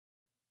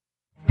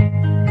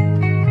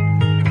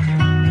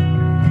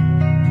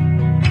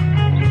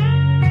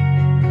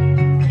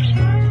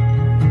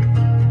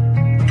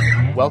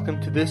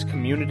welcome to this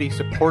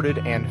community-supported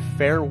and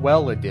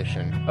farewell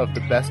edition of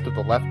the Best of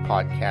the Left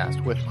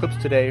podcast, with clips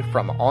today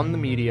from On the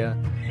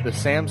Media, The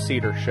Sam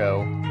Seder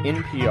Show,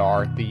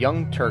 NPR, The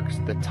Young Turks,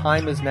 The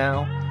Time Is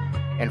Now,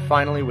 and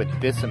finally with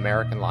This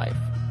American Life.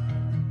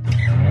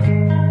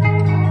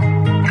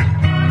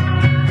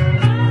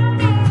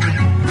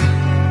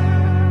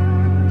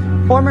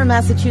 Former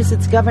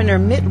Massachusetts Governor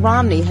Mitt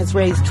Romney has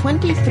raised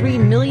 $23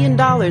 million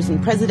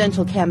in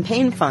presidential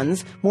campaign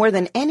funds, more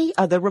than any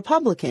other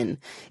Republican.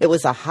 It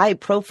was a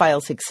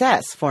high-profile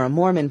success for a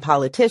Mormon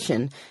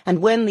politician,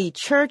 and when the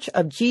Church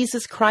of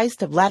Jesus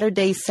Christ of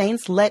Latter-day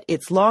Saints let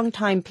its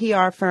longtime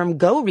PR firm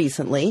go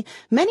recently,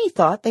 many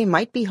thought they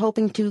might be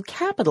hoping to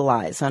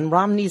capitalize on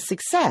Romney's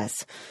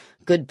success.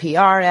 Good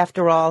PR,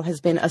 after all,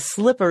 has been a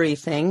slippery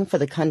thing for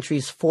the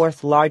country's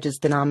fourth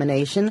largest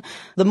denomination.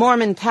 The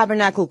Mormon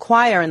Tabernacle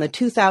Choir and the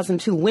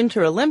 2002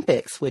 Winter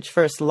Olympics, which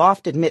first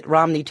lofted Mitt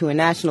Romney to a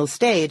national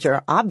stage,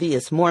 are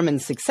obvious Mormon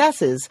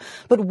successes.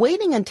 But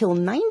waiting until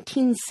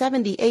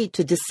 1978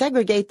 to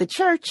desegregate the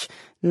church,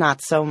 not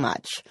so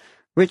much.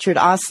 Richard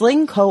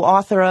Ostling,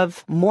 co-author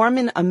of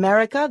Mormon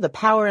America, The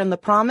Power and the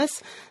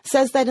Promise,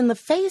 says that in the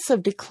face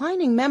of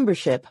declining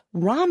membership,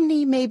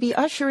 Romney may be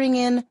ushering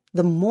in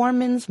the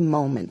Mormon's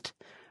moment.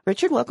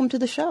 Richard, welcome to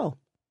the show.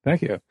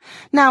 Thank you.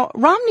 Now,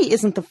 Romney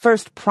isn't the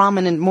first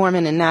prominent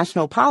Mormon in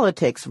national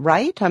politics,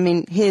 right? I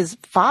mean, his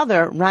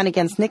father ran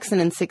against Nixon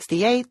in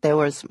 '68. There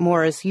was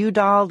Morris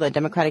Udall, the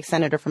Democratic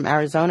senator from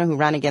Arizona, who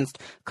ran against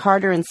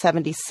Carter in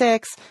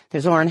 '76.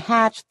 There's Orrin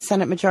Hatch,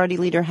 Senate Majority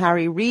Leader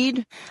Harry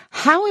Reid.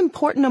 How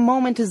important a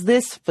moment is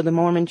this for the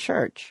Mormon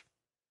Church?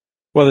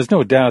 Well, there's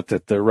no doubt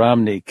that the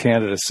Romney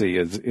candidacy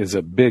is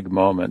a big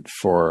moment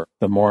for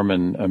the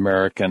Mormon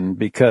American,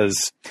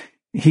 because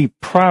he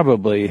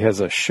probably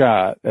has a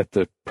shot at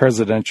the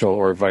presidential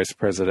or vice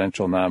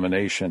presidential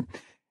nomination.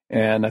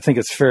 And I think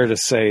it's fair to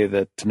say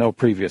that no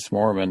previous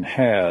Mormon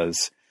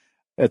has.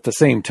 At the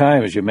same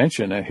time, as you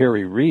mentioned,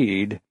 Harry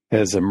Reid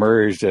has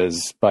emerged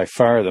as by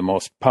far the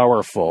most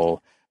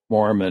powerful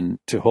Mormon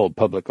to hold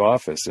public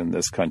office in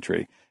this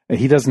country.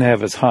 He doesn't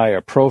have as high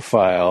a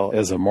profile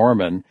as a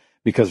Mormon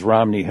because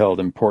Romney held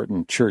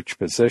important church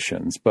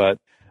positions, but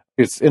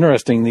it's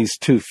interesting these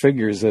two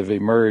figures have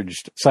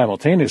emerged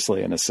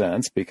simultaneously in a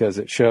sense, because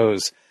it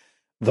shows,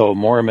 though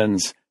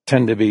Mormons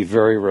tend to be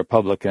very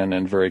Republican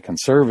and very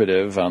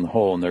conservative on the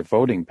whole in their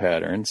voting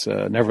patterns,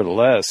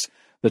 nevertheless,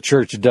 the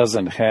church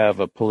doesn't have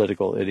a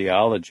political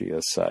ideology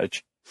as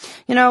such.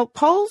 You know,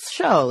 polls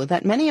show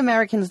that many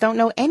Americans don't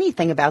know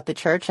anything about the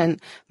church, and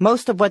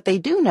most of what they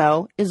do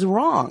know is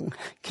wrong.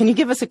 Can you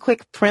give us a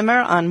quick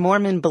primer on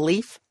Mormon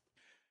belief?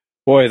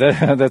 Boy,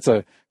 that's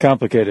a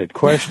complicated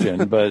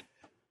question, but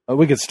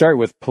we could start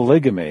with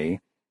polygamy.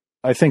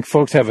 I think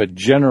folks have a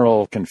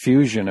general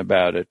confusion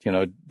about it. You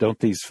know, don't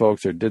these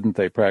folks or didn't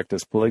they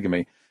practice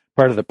polygamy?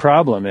 Part of the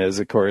problem is,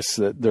 of course,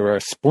 that there are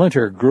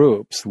splinter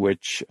groups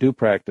which do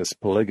practice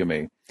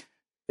polygamy.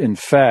 In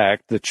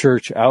fact, the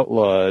church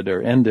outlawed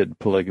or ended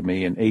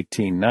polygamy in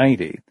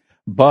 1890,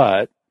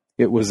 but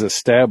it was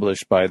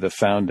established by the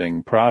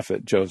founding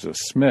prophet Joseph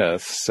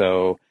Smith,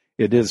 so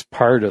it is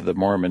part of the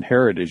Mormon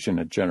heritage in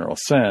a general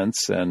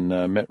sense, and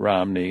Mitt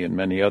Romney and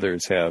many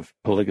others have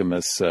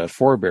polygamous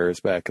forebears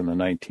back in the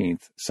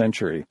 19th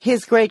century.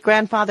 His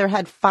great-grandfather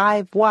had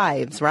 5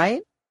 wives,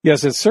 right?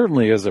 Yes, it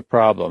certainly is a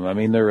problem. I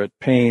mean, they're at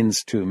pains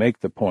to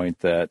make the point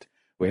that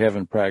we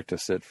haven't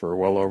practiced it for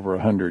well over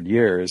 100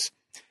 years.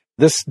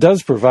 This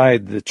does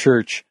provide the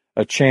church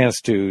a chance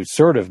to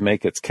sort of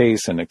make its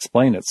case and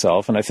explain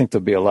itself, and I think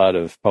there'll be a lot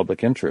of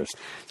public interest.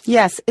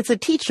 Yes, it's a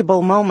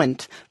teachable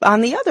moment.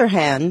 On the other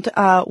hand,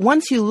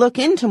 once you look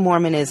into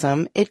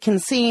Mormonism, it can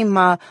seem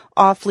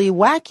awfully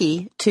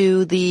wacky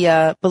to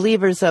the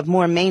believers of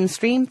more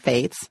mainstream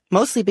faiths,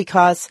 mostly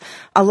because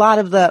a lot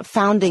of the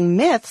founding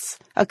myths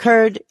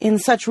occurred in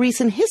such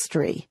recent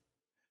history.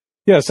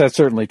 Yes, that's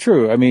certainly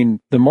true. I mean,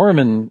 the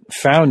Mormon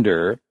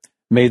founder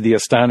made the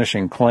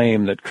astonishing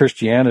claim that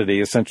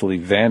Christianity essentially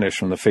vanished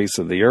from the face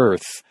of the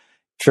earth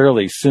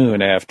fairly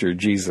soon after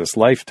Jesus'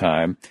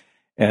 lifetime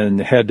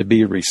and had to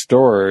be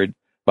restored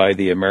by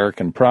the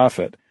American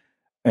prophet.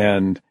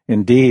 And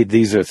indeed,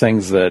 these are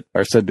things that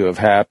are said to have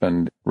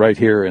happened right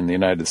here in the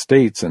United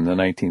States in the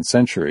 19th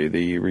century,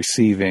 the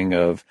receiving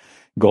of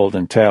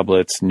golden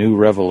tablets, new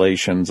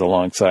revelations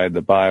alongside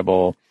the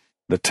Bible.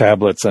 The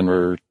tablets then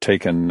were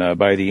taken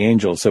by the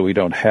angels, so we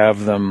don't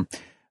have them.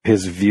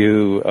 His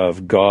view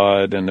of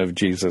God and of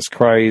Jesus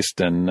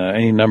Christ and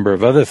any number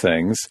of other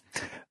things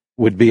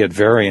would be at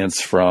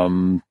variance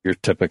from your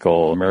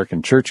typical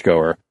American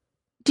churchgoer.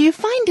 Do you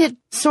find it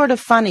sort of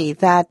funny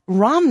that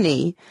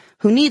Romney,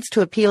 who needs to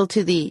appeal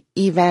to the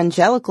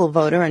evangelical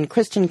voter and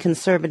Christian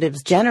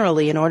conservatives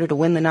generally in order to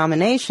win the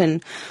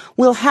nomination,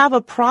 will have a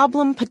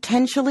problem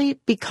potentially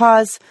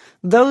because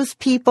those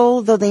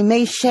people, though they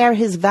may share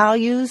his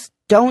values,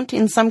 don't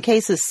in some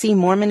cases see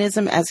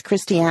Mormonism as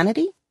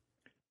Christianity?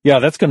 Yeah,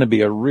 that's going to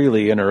be a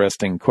really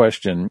interesting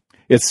question.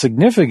 It's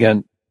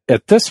significant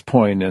at this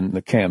point in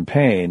the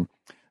campaign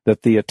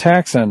that the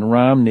attacks on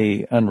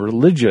Romney on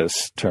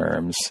religious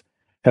terms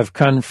have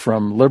come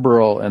from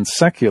liberal and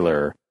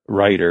secular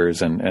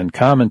writers and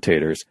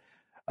commentators.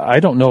 I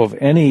don't know of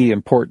any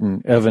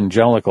important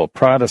evangelical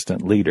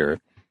Protestant leader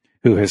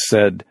who has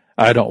said,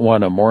 I don't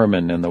want a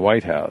Mormon in the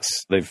White House.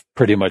 They've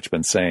pretty much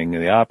been saying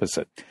the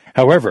opposite.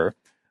 However,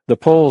 the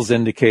polls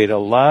indicate a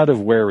lot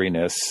of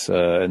wariness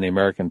in the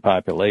American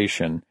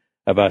population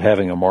about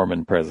having a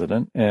Mormon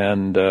president,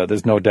 and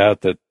there's no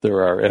doubt that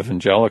there are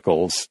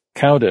evangelicals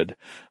counted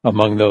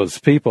among those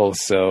people.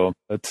 So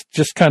it's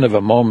just kind of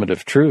a moment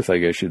of truth, I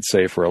guess you'd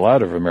say, for a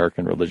lot of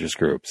American religious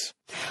groups.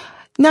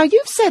 Now,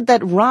 you've said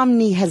that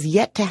Romney has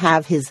yet to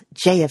have his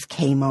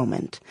JFK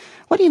moment.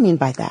 What do you mean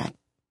by that?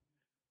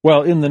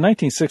 Well, in the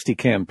 1960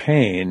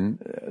 campaign,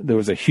 there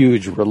was a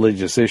huge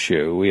religious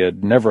issue. We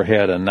had never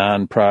had a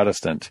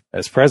non-Protestant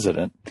as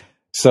president.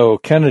 So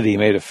Kennedy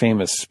made a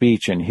famous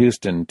speech in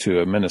Houston to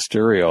a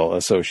ministerial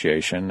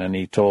association, and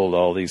he told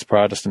all these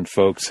Protestant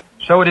folks,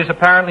 So it is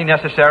apparently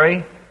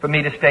necessary for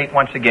me to state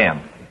once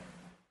again,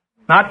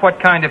 not what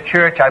kind of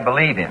church I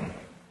believe in,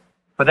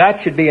 for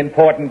that should be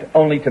important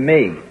only to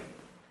me,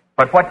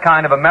 but what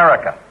kind of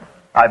America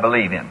I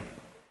believe in.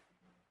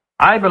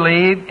 I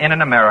believe in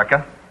an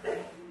America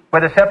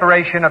where the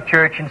separation of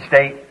church and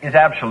state is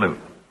absolute,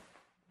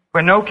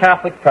 where no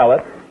Catholic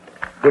prelate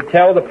would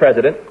tell the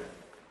president,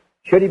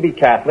 should he be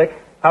Catholic,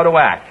 how to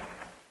act,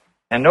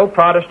 and no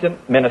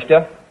Protestant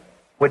minister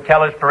would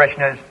tell his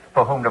parishioners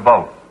for whom to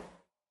vote.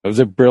 It was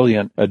a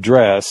brilliant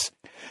address.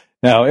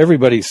 Now,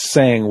 everybody's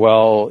saying,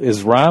 well,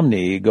 is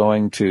Romney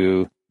going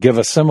to give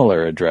a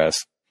similar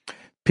address?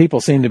 People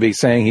seem to be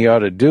saying he ought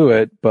to do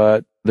it,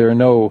 but there are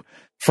no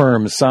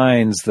firm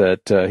signs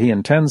that he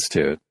intends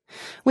to.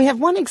 We have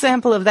one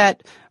example of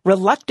that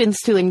reluctance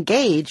to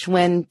engage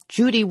when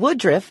Judy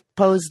Woodruff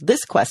posed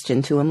this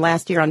question to him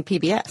last year on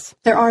PBS.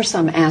 There are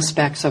some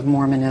aspects of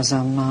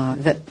Mormonism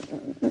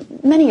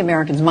that many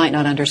Americans might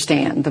not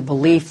understand. The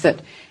belief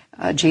that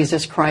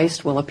Jesus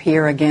Christ will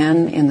appear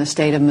again in the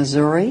state of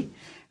Missouri,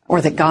 or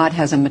that God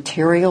has a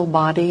material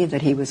body,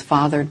 that he was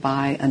fathered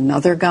by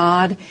another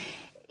God.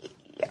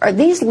 Are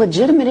these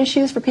legitimate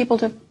issues for people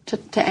to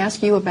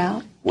ask you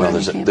about? Well,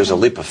 there's a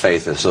leap of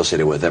faith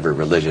associated with every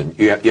religion.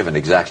 You haven't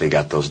exactly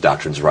got those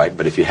doctrines right,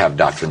 but if you have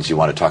doctrines you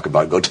want to talk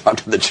about, go talk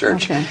to the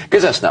church,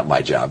 because that's not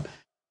my job.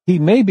 He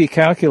may be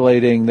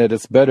calculating that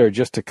it's better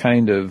just to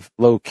kind of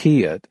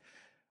low-key it,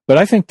 but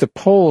I think the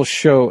polls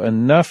show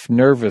enough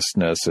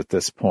nervousness at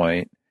this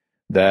point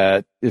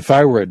that if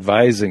I were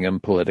advising him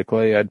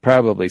politically, I'd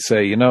probably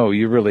say,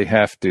 you really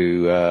have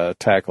to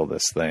tackle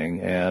this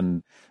thing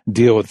and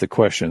deal with the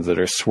questions that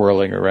are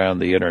swirling around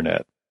the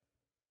Internet.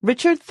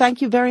 Richard,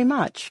 thank you very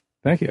much.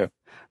 Thank you.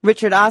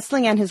 Richard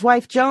Ostling and his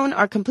wife Joan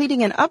are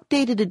completing an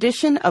updated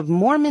edition of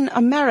Mormon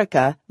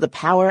America, The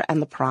Power and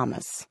the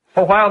Promise.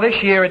 For while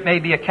this year it may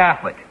be a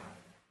Catholic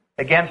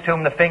against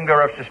whom the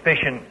finger of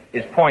suspicion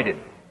is pointed,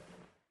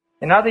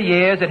 in other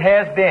years it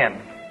has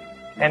been,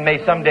 and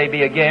may someday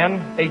be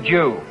again, a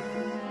Jew,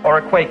 or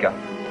a Quaker,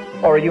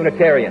 or a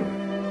Unitarian,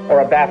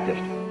 or a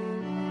Baptist.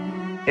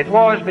 It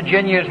was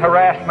Virginia's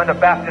harassment of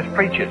Baptist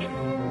preachers,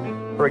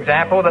 for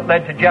example, that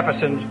led to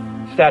Jefferson's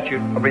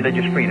Statute of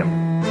Religious Freedom.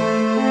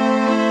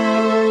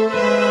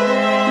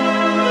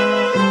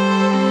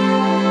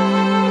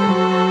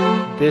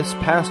 This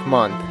past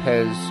month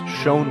has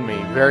shown me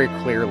very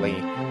clearly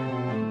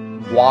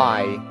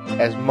why,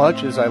 as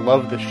much as I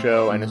love the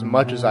show and as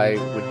much as I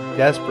would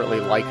desperately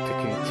like to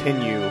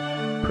continue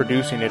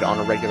producing it on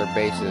a regular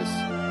basis,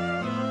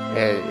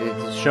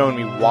 it's shown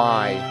me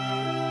why,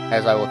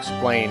 as I will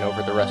explain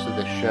over the rest of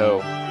this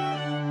show,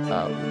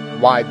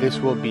 why this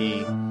will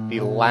be the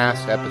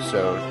last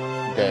episode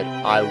that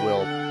I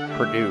will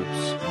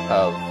produce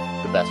of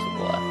The Best of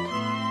the Left.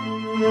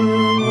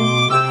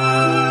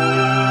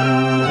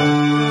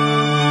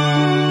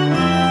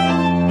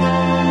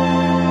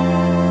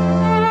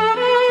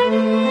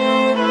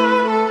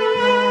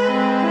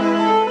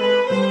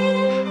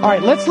 All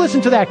right, let's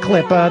listen to that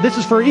clip. This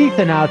is for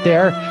Ethan out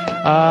there.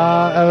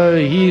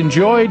 He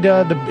enjoyed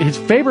his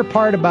favorite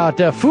part about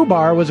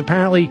FUBAR was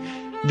apparently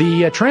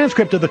the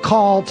transcript of the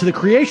call to the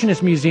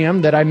Creationist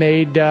Museum that I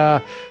made.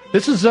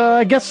 This is,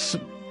 I guess,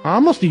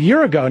 almost a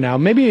year ago now,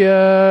 maybe.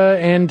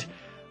 And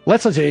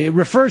let's say it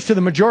refers to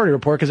the Majority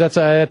Report because that's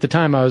at the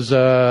time I was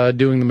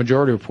doing the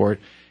Majority Report.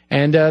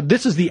 And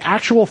this is the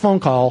actual phone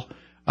call.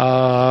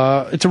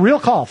 It's a real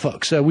call,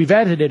 folks. We've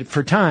edited it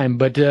for time,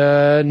 but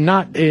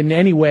not in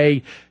any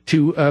way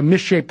to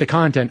misshape the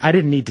content. I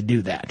didn't need to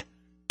do that.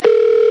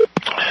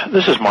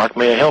 This is Mark.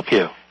 May I help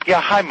you?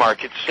 Yeah, hi,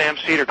 Mark. It's Sam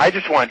Cedar. I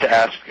just wanted to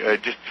ask,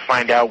 just to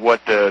find out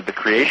what the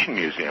Creation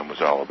Museum was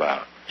all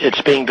about.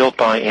 It's being built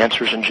by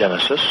Answers in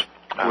Genesis.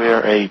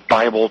 We're a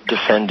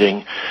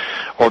Bible-defending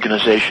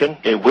organization.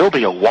 It will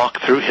be a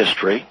walk through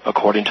history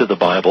according to the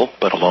Bible,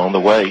 but along the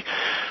way,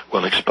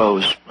 we'll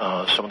expose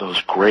some of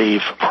those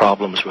grave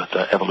problems with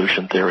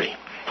evolution theory.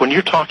 When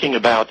you're talking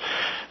about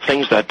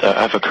things that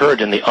have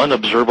occurred in the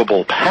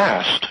unobservable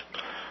past,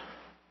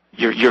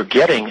 you're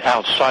getting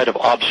outside of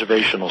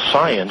observational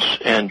science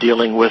and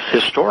dealing with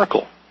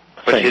historical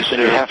things.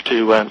 And you have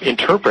to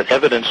interpret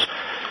evidence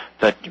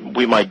that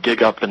we might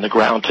dig up in the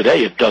ground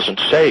today. It doesn't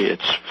say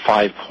it's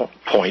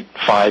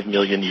 5.5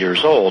 million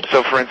years old.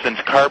 So, for instance,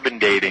 carbon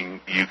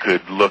dating, you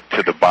could look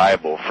to the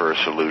Bible for a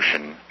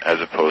solution as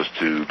opposed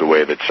to the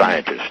way that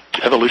scientists.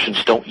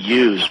 Evolutionists don't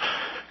use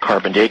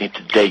carbon dating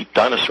to date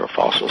dinosaur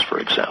fossils, for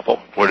example.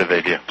 What do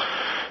they do?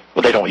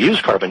 Well, they don't use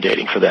carbon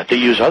dating for that. They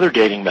use other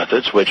dating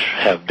methods which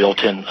have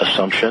built-in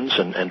assumptions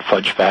and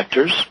fudge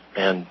factors.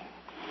 And,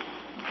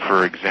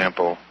 for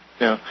example?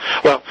 Yeah.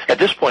 Well, at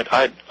this point,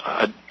 I'd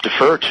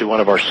defer to one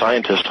of our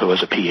scientists who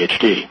has a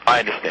PhD. I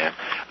understand.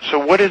 So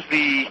what is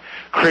the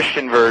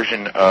Christian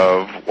version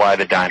of why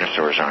the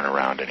dinosaurs aren't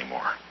around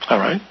anymore? All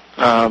right.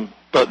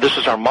 But this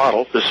is our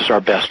model. This is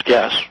our best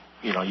guess.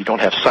 You know, you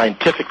don't have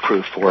scientific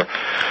proof for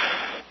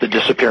the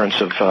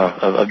disappearance of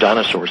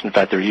dinosaurs. In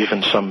fact, there are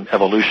even some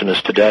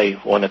evolutionists today,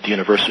 one at the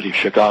University of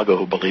Chicago,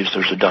 who believes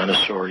there's a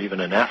dinosaur even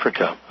in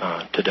Africa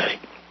today.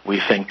 We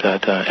think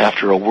that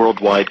after a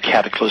worldwide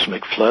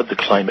cataclysmic flood, the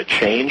climate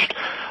changed,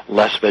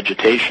 less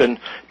vegetation,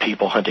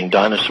 people hunting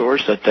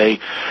dinosaurs, that they,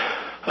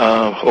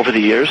 over the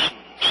years,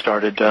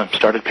 started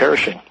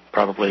perishing,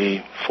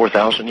 probably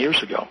 4,000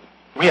 years ago.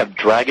 We have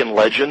dragon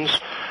legends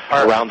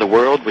around the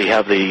world. We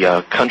have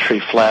the country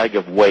flag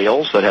of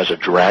Wales that has a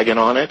dragon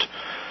on it.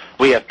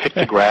 We have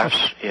pictographs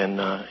in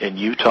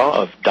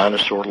Utah of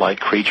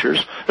dinosaur-like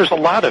creatures. There's a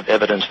lot of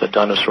evidence that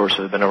dinosaurs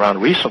have been around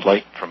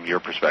recently. From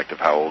your perspective,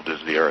 how old is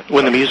the Earth?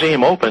 When the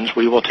museum opens,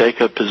 we will take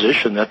a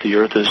position that the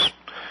Earth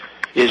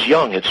is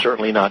young. It's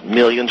certainly not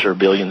millions or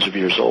billions of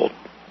years old.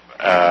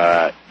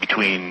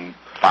 Between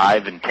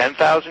 5 and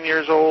 10,000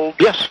 years old?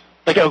 Yes.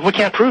 We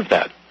can't prove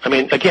that. I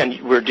mean, again,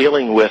 we're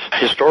dealing with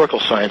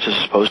historical science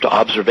as opposed to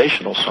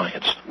observational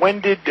science.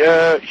 When did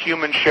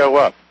humans show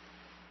up?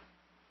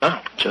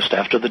 Just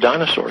after the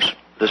dinosaurs.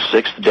 The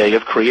sixth day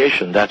of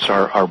creation. That's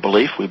our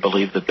belief. We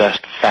believe the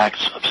best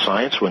facts of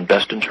science, when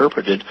best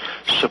interpreted,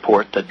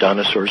 support that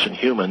dinosaurs and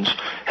humans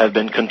have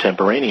been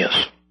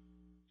contemporaneous.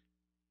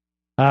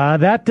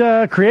 That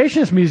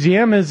Creationist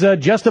Museum is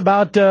just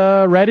about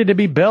ready to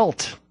be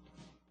built.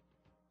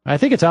 I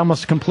think it's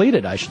almost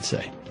completed, I should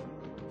say.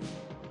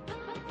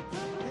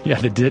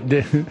 Yeah,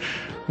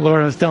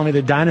 Laura was telling me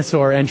the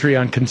dinosaur entry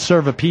on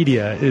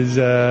Conservapedia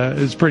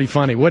is pretty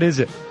funny. What is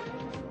it?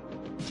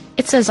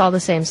 It says all the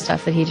same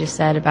stuff that he just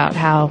said about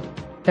how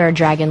there are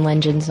dragon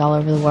legends all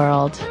over the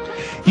world.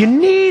 You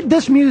need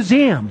this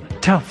museum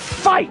to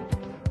fight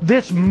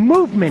this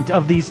movement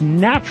of these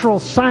natural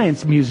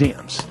science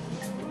museums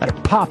that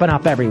are popping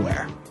up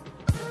everywhere,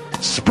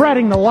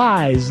 spreading the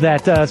lies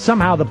that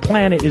somehow the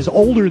planet is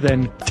older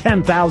than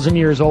 10,000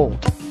 years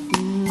old.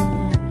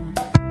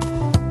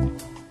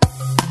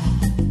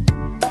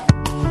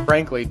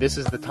 Frankly, this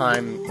is the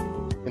time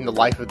in the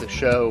life of the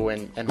show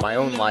and my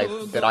own life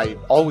that I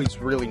always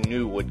really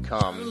knew would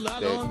come,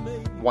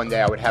 that one day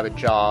I would have a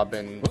job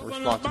and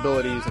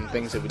responsibilities and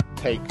things that would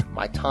take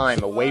my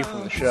time away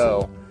from the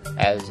show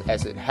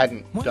as it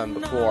hadn't done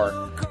before,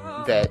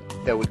 that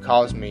would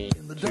cause me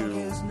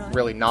to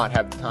really not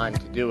have the time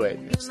to do it.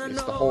 It's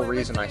the whole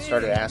reason I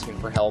started asking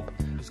for help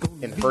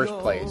in the first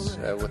place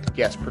with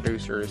guest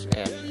producers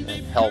and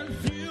help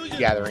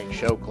gathering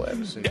show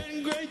clips. And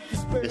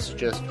this is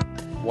just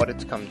what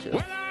it's come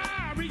to.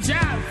 Reach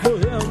out for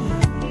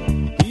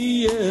him,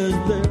 he is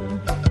there.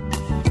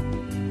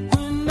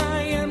 When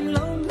I am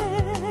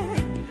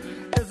lonely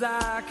as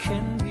I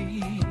can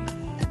be.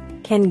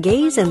 Can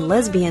gays and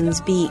lesbians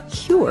be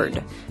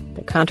cured?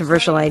 The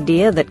controversial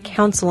idea that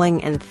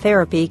counseling and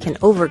therapy can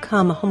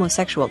overcome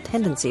homosexual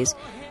tendencies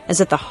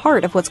is at the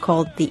heart of what's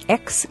called the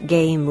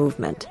ex-gay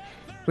movement.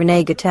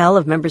 Renee Guttell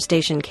of member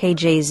station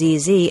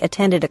KJZZ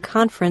attended a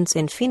conference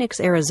in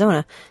Phoenix,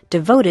 Arizona,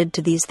 devoted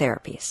to these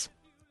therapies.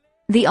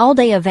 The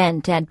all-day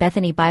event at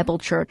Bethany Bible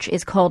Church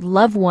is called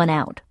Love One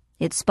Out.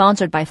 It's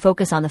sponsored by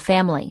Focus on the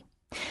Family.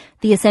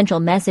 The essential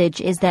message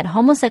is that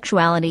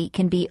homosexuality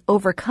can be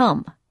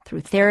overcome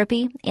through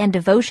therapy and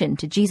devotion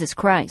to Jesus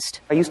Christ.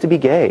 I used to be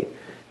gay.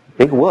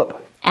 Big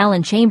whoop.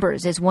 Alan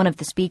Chambers is one of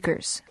the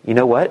speakers. You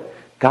know what?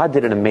 God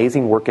did an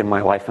amazing work in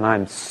my life, and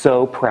I'm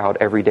so proud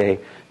every day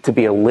to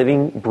be a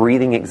living,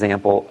 breathing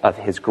example of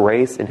His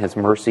grace and His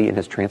mercy and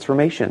His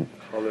transformation.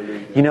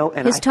 You know,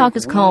 and his talk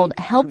is called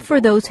Help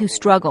for Those Who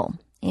Struggle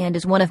and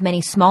is one of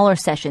many smaller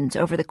sessions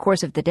over the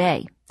course of the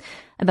day.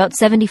 About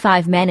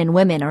 75 men and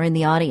women are in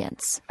the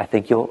audience. I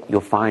think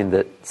you'll find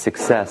that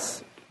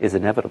success is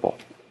inevitable.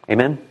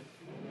 Amen?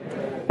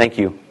 Thank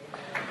you.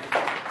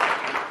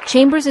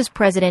 Chambers is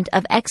president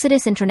of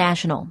Exodus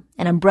International,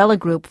 an umbrella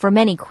group for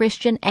many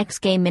Christian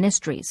ex-gay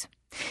ministries.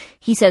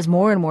 He says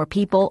more and more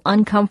people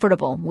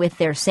uncomfortable with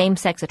their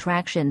same-sex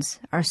attractions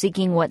are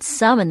seeking what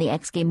some in the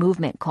ex-gay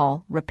movement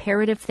call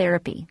reparative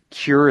therapy.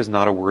 Cure is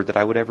not a word that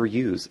I would ever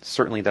use.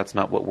 Certainly that's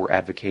not what we're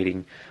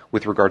advocating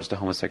with regards to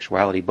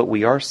homosexuality, but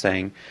we are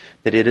saying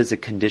that it is a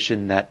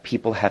condition that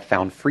people have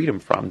found freedom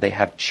from. They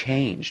have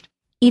changed.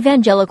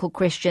 Evangelical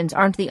Christians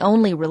aren't the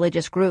only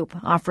religious group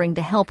offering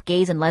to help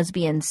gays and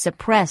lesbians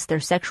suppress their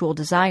sexual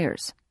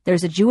desires.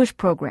 There's a Jewish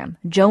program,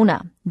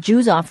 Jonah,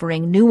 Jews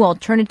offering new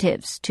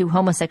alternatives to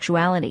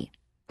homosexuality.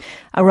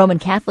 A Roman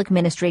Catholic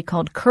ministry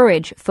called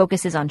Courage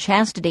focuses on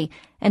chastity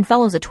and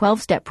follows a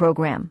 12-step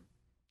program.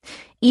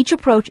 Each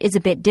approach is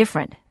a bit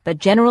different, but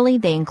generally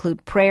they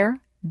include prayer,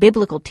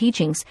 biblical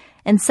teachings,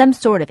 and some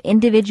sort of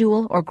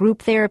individual or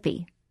group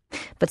therapy.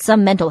 But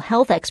some mental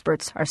health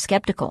experts are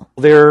skeptical.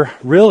 There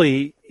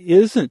really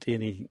isn't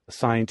any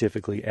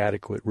scientifically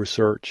adequate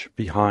research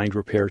behind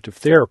reparative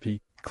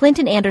therapy.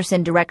 Clinton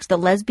Anderson directs the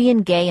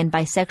Lesbian, Gay, and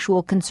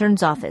Bisexual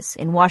Concerns Office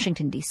in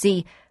Washington,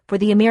 D.C. for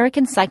the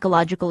American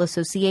Psychological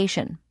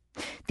Association.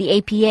 The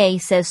APA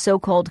says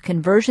so-called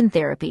conversion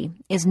therapy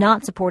is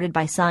not supported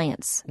by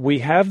science. We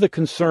have the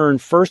concern,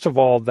 first of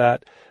all,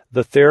 that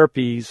the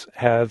therapies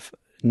have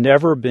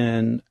never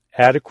been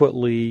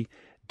adequately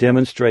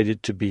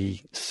demonstrated to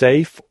be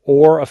safe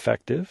or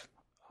effective,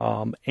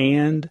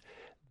 and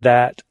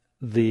that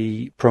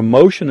the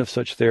promotion of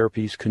such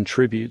therapies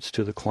contributes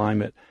to the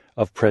climate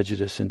of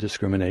prejudice and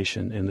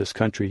discrimination in this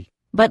country.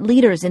 But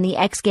leaders in the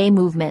ex-gay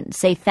movement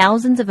say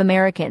thousands of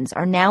Americans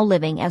are now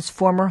living as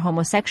former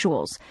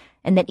homosexuals,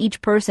 and that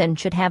each person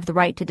should have the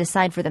right to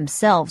decide for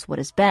themselves what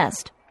is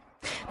best.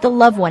 The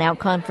Love One Out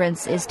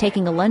conference is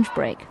taking a lunch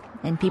break,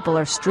 and people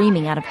are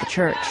streaming out of the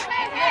church.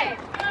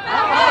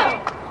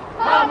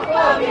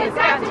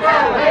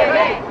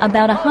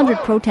 About 100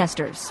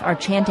 protesters are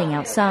chanting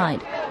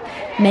outside.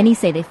 Many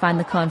say they find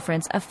the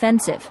conference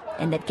offensive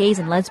and that gays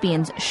and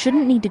lesbians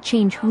shouldn't need to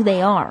change who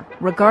they are,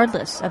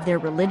 regardless of their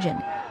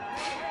religion.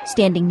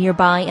 Standing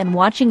nearby and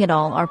watching it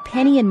all are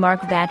Penny and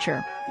Mark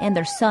Vatcher and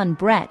their son,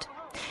 Brett.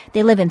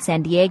 They live in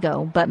San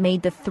Diego, but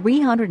made the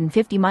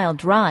 350-mile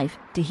drive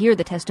to hear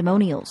the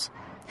testimonials.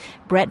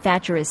 Brett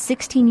Vatcher is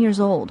 16 years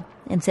old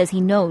and says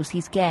he knows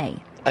he's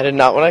gay. I did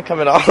not want to come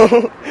at all.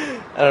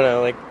 I don't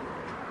know,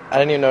 I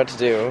didn't even know what to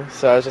do.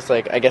 So I was just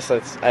I guess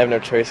I have no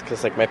choice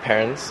because, my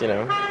parents,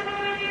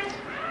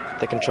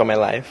 they control my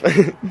life.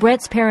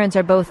 Brett's parents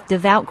are both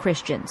devout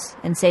Christians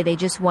and say they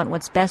just want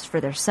what's best for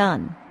their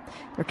son.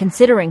 They're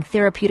considering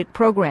therapeutic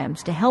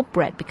programs to help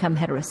Brett become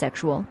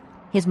heterosexual.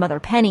 His mother,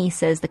 Penny,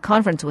 says the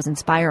conference was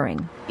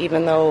inspiring.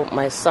 Even though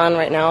my son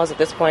right now is at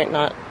this point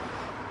not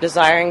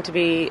desiring to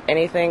be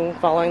anything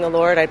following the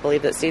Lord, I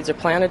believe that seeds are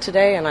planted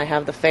today, and I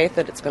have the faith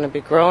that it's going to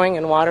be growing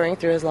and watering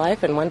through his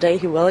life, and one day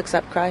he will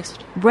accept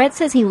Christ. Brett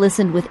says he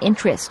listened with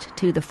interest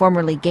to the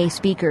formerly gay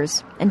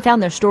speakers and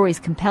found their stories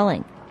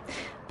compelling.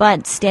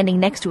 But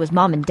standing next to his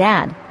mom and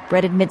dad,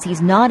 Brett admits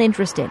he's not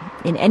interested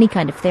in any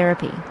kind of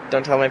therapy.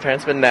 Don't tell my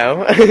parents, but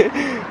no. I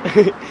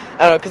don't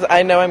know, because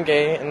I know I'm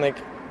gay, and I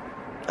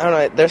don't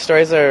know, their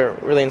stories are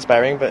really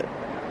inspiring, but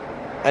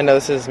I know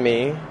this is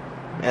me,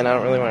 and I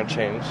don't really want to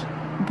change.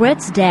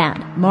 Brett's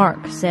dad,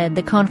 Mark, said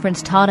the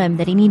conference taught him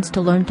that he needs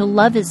to learn to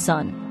love his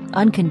son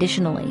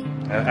unconditionally.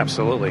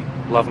 Absolutely.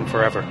 Love him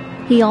forever.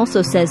 He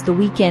also says the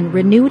weekend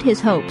renewed his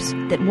hopes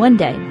that one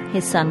day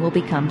his son will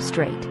become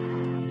straight.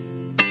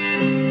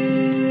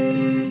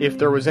 If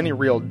there was any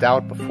real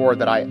doubt before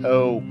that I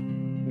owe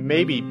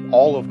maybe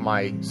all of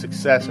my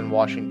success in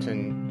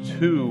Washington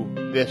to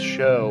this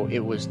show,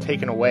 it was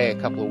taken away a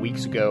couple of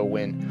weeks ago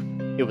when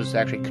it was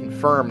actually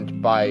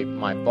confirmed by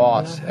my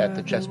boss at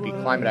the Chesapeake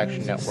Climate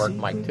Action Network,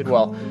 Mike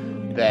Tidwell,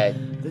 that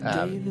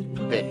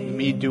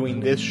me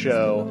doing this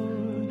show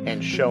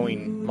and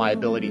showing my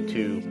ability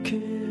to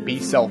be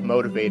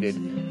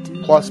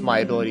self-motivated, plus my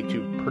ability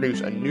to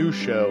produce a new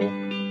show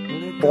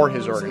for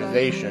his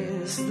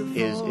organization,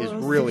 is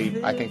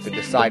really, I think, the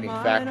deciding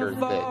factor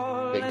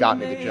that got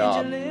me the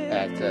job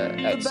at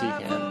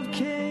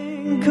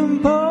CCAN.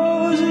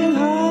 Composing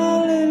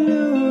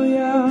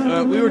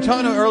hallelujah. We were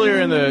talking earlier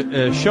in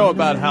the show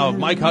about how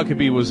Mike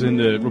Huckabee was in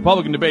the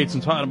Republican debates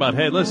and talking about,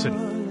 hey,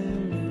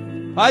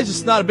 listen, I'm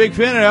just not a big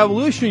fan of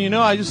evolution,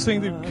 I just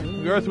think that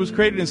the Earth was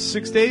created in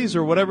 6 days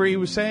or whatever he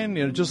was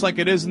saying, just like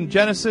it is in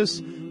Genesis.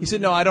 He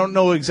said, no, I don't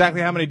know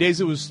exactly how many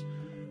days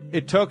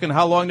it took and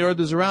how long the Earth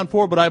is around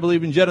for, but I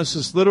believe in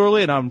Genesis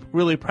literally, and I'm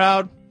really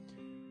proud.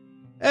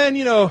 And,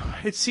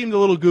 it seemed a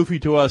little goofy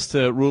to us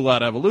to rule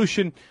out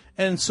evolution.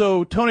 And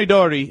so Tony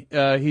Doherty,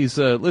 he's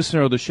a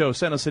listener of the show,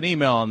 sent us an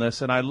email on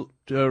this, and I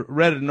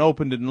read it and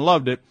opened it and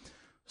loved it.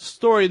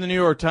 Story in the New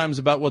York Times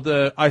about what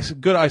the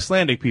good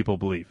Icelandic people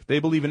believe. They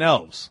believe in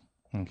elves.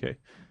 Okay.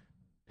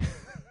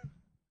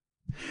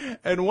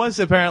 And once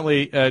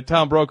apparently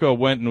Tom Brokaw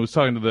went and was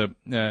talking to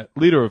the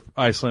leader of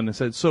Iceland and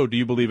said, so do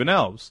you believe in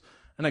elves?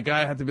 And a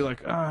guy had to be like,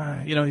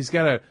 he's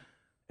got to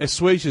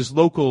assuage his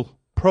local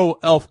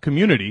pro-elf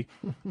community,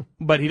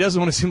 but he doesn't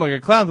want to seem like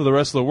a clown to the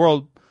rest of the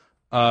world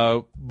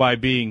by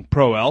being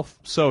pro-elf.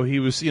 So he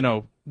was,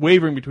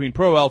 wavering between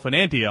pro-elf and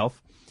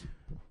anti-elf.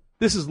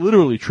 This is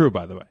literally true,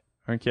 by the way.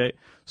 Okay.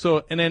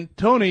 So, and then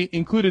Tony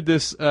included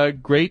this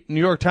great New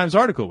York Times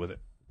article with it.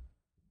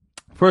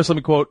 First, let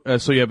me quote,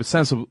 so you have a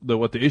sense of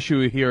what the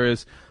issue here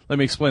is. Let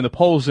me explain the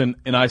polls in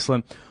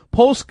Iceland.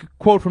 Polls,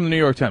 quote from the New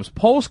York Times,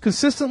 polls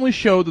consistently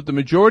show that the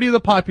majority of the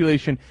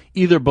population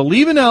either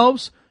believe in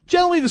elves,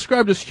 generally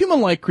described as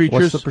human-like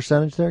creatures. What's the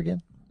percentage there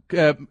again?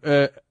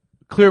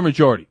 Clear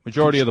majority.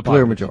 Majority of the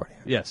population. Clear majority.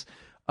 Yes.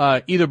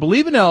 Either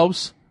believe in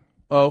elves,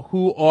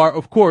 who are,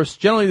 of course,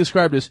 generally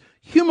described as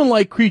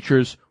human-like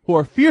creatures who who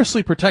are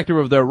fiercely protective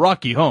of their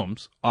rocky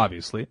homes,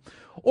 obviously,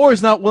 or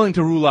is not willing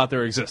to rule out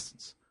their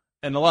existence.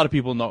 And a lot of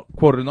people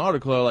quoted in the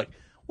article are like,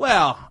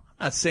 well,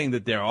 I'm not saying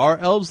that there are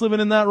elves living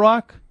in that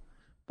rock,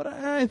 but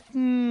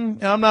I'm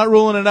not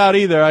ruling it out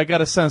either. I got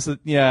a sense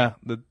that,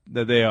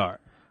 that they are.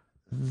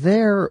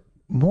 They're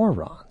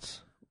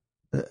morons.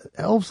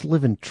 Elves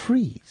live in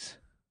trees.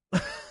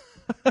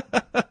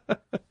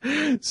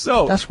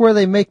 So that's where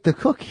they make the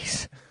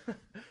cookies.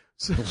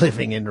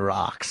 Living in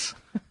rocks.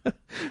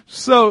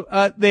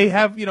 So they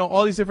have,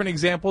 all these different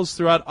examples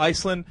throughout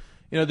Iceland.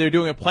 They're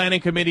doing a planning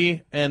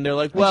committee, and they're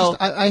like, well,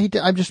 I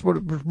just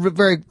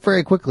very,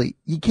 very quickly,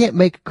 you can't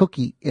make a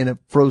cookie in a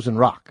frozen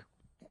rock.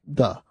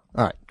 Duh.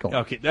 All right, go on.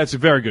 Okay, that's a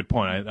very good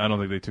point. I don't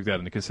think they took that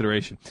into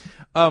consideration.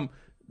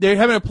 They're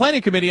having a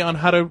planning committee on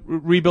how to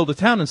rebuild a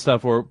town and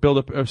stuff, or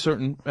build a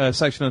certain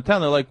section of the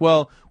town. They're like,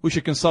 well, we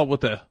should consult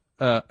with the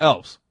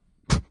elves.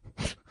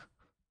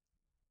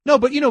 No,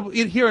 but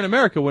here in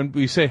America, when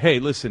we say, "Hey,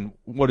 listen,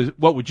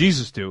 what would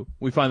Jesus do?"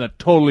 We find that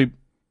totally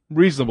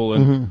reasonable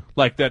and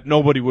like that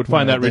nobody would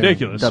find that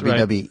ridiculous.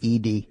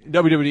 WWED.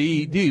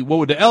 WWED. What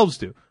would the elves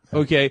do?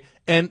 Okay,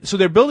 and so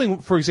they're building,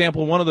 for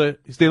example,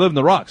 they live in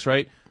the rocks,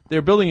 right?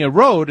 They're building a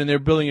road and they're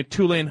building a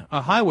 2-lane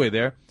highway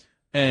there,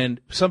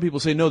 and some people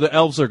say no, the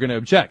elves are going to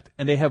object,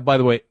 and they have, by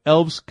the way,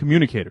 elves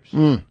communicators.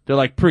 They're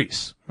like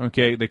priests.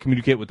 Okay, they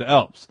communicate with the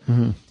elves,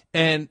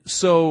 and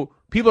so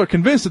people are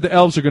convinced that the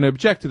elves are going to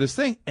object to this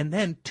thing, and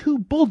then 2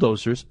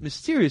 bulldozers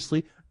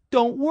mysteriously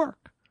don't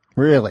work.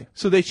 Really?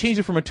 So they change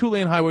it from a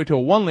 2-lane highway to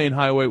a 1-lane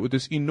highway with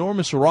this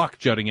enormous rock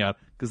jutting out,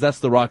 because that's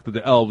the rock that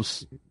the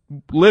elves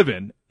live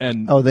in.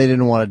 And they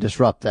didn't want to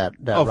disrupt that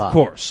rock. Of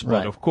course,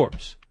 right? Of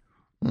course.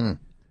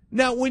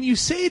 Now, when you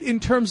say it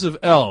in terms of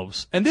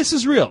elves, and this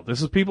is real,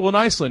 this is people in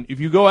Iceland. If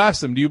you go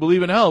ask them, do you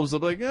believe in elves? They'll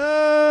be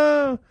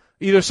like,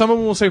 either some of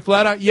them will say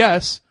flat out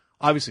yes.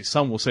 Obviously,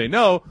 some will say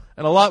no,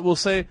 and a lot will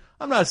say,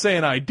 I'm not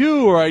saying I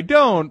do or I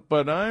don't,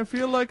 but I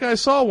feel like I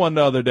saw one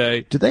the other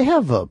day. Do they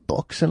have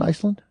books in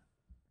Iceland?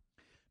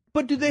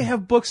 But do they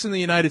have books in the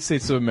United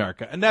States of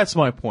America? And that's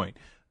my point.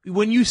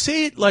 When you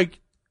say it like,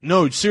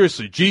 no,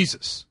 seriously,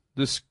 Jesus,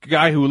 this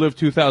guy who lived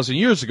 2,000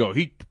 years ago,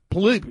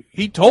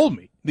 he told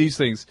me these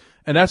things.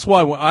 And that's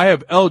why when I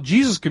have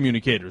Jesus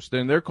communicators,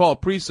 then they're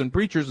called priests and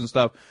preachers and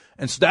stuff.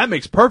 And so that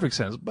makes perfect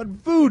sense. But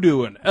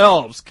voodoo and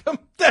elves,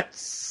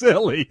 that's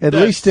silly. At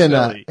least in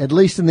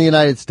the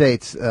United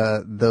States,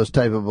 those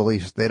type of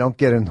beliefs, they don't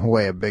get in the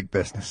way of big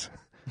business.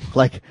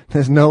 Like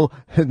there's no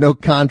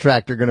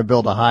contractor going to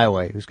build a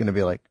highway who's going to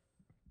be like,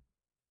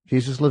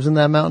 Jesus lives in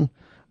that mountain?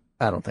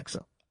 I don't think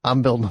so.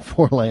 I'm building a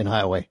 4-lane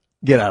highway.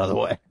 Get out of the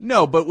way.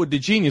 No, but what the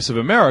genius of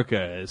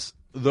America is,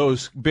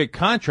 those big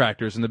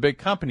contractors and the big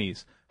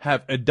companies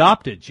have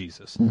adopted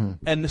Jesus.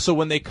 And so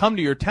when they come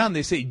to your town,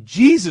 they say,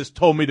 Jesus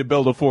told me to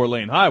build a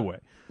 4-lane highway.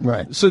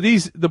 Right. So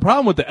the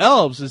problem with the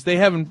elves is they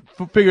haven't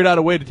figured out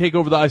a way to take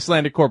over the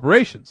Icelandic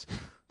corporations.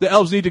 The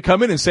elves need to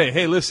come in and say,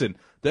 hey, listen,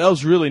 the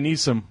elves really need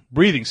some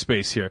breathing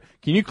space here.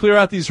 Can you clear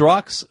out these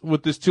rocks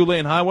with this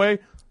 2-lane highway?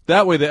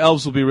 That way the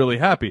elves will be really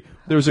happy.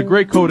 There was a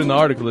great quote in the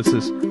article that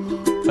says,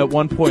 at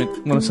one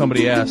point, when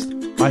somebody asked,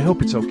 I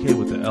hope it's okay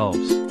with the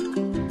elves.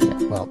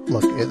 Well,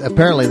 look,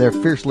 apparently they're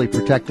fiercely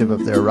protective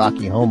of their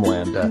rocky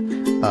homeland.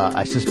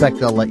 I suspect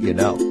they'll let you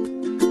know.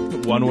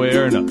 One way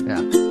or another.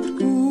 Yeah.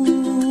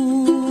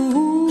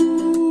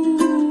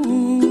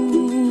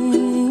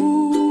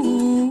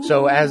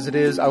 So as it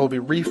is, I will be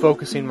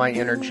refocusing my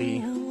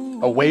energy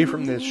away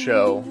from this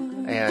show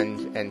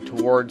and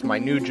towards my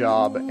new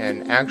job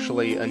and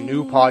actually a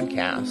new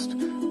podcast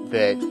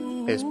that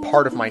is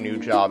part of my new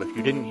job. If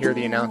you didn't hear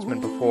the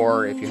announcement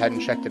before, if you hadn't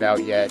checked it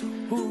out yet,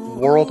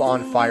 World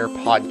on Fire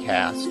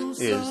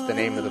Podcast is the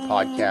name of the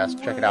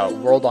podcast. Check it out,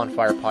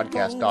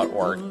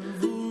 worldonfirepodcast.org.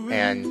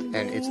 And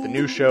it's the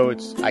new show.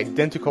 It's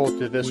identical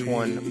to this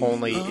one,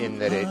 only in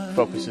that it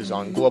focuses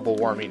on global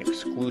warming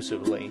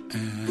exclusively.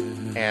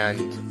 And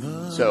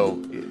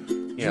so,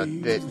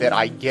 that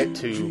I get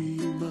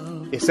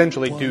to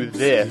essentially do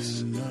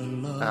this,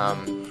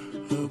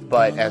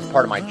 but as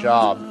part of my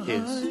job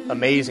is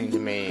amazing to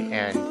me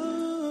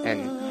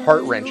and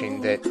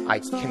heart-wrenching that I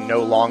can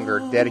no longer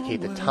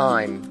dedicate the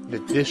time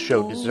that this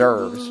show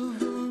deserves,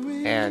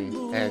 and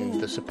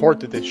the support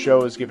that this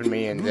show has given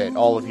me and that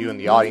all of you in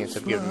the audience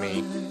have given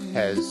me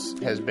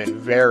has been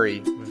very,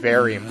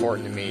 very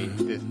important to me.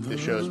 The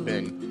show's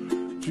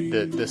been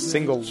the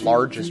single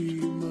largest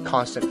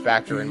constant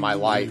factor in my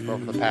life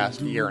over the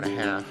past year and a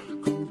half,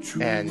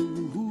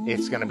 and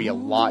it's going to be a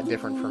lot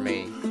different for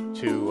me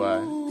to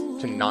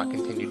not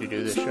continue to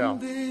do this show.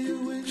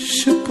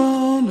 Ship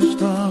on a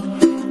star,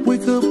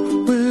 wake up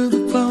where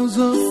the clouds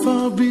are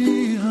far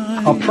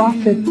behind. A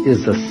prophet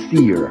is a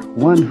seer,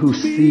 one who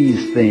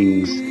sees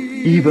things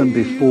even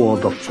before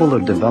the fuller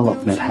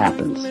development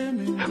happens.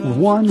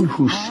 One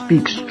who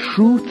speaks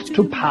truth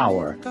to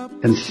power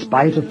in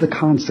spite of the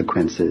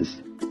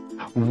consequences.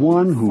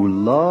 One who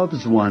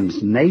loves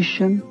one's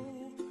nation,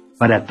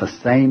 but at the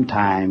same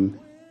time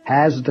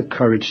has the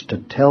courage to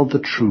tell the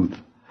truth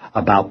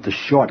about the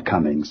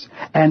shortcomings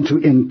and to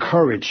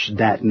encourage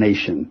that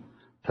nation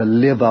to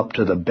live up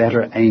to the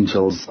better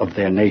angels of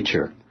their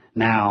nature.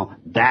 Now,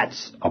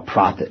 that's a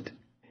prophet.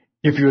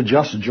 If you're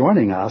just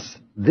joining us,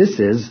 this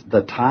is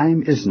The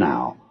Time Is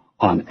Now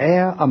on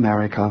Air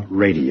America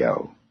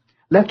Radio.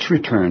 Let's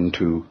return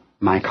to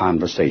my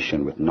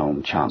conversation with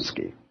Noam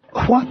Chomsky.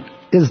 What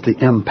is the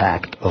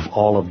impact of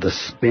all of the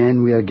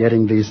spin we are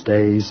getting these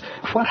days?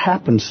 What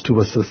happens to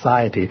a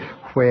society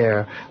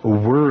where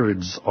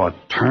words are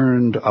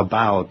turned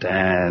about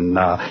and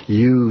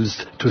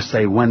used to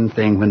say one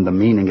thing when the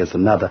meaning is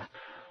another?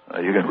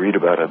 You can read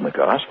about it in the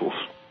Gospels,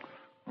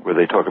 where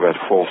they talk about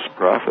false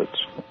prophets.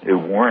 It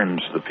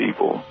warns the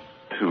people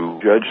to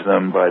judge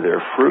them by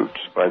their fruits,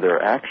 by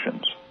their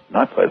actions,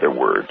 not by their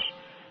words,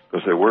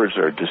 because their words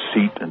are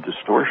deceit and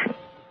distortion.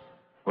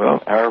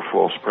 Well, our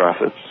false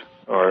prophets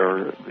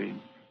are the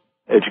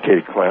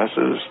educated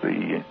classes,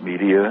 the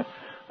media,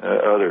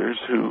 others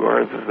who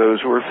are those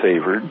who are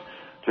favored,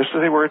 just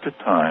as they were at the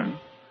time.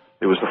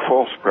 It was the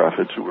false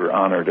prophets who were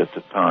honored at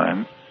the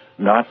time,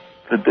 not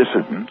the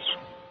dissidents,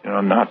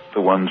 not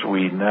the ones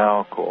we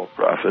now call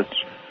prophets.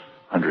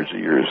 Hundreds of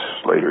years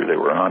later they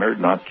were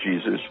honored, not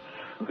Jesus.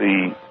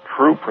 The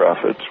true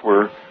prophets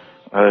were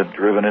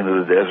driven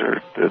into the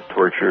desert,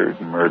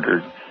 tortured,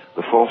 murdered.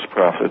 The false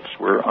prophets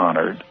were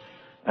honored.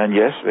 And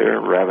yes,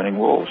 they're ravening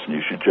wolves, and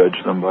you should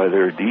judge them by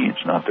their deeds,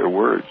 not their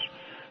words.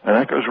 And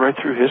that goes right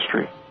through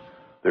history.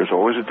 There's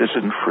always a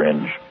dissident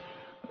fringe,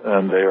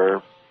 and they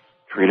are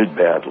treated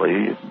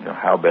badly.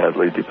 How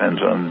badly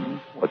depends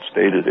on what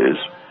state it is.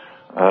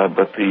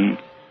 But the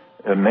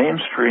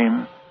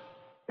mainstream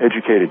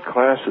educated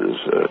classes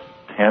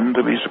tend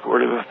to be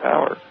supportive of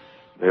power.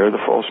 They're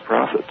the false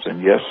prophets,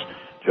 and yes,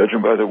 judge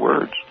them by their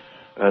words.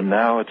 And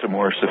now it's a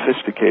more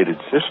sophisticated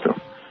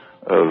system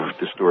of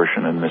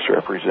distortion and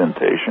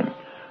misrepresentation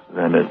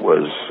than it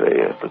was,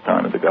 say, at the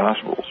time of the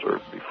Gospels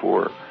or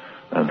before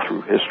and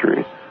through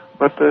history.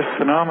 But the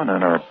phenomena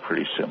are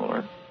pretty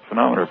similar.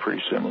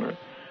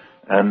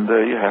 And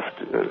you have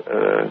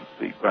to,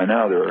 by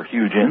now there are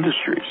huge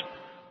industries,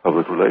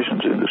 public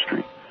relations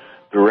industry,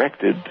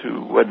 directed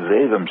to what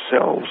they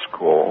themselves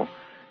call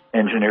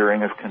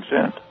engineering of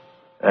consent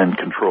and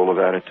control of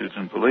attitudes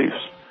and beliefs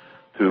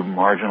to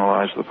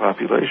marginalize the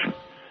population,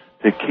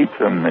 to keep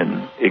them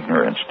in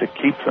ignorance, to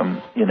keep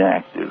them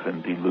inactive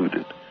and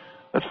deluded.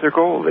 That's their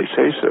goal. They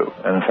say so.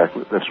 And in fact,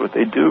 that's what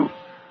they do.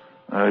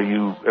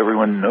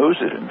 Everyone knows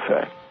it, in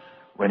fact.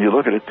 When you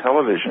look at a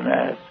television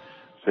ad,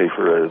 say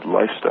for a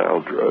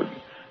lifestyle drug,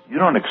 you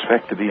don't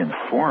expect to be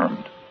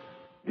informed.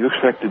 You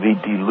expect to be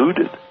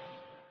deluded.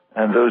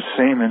 And those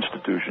same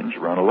institutions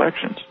run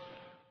elections.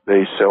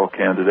 They sell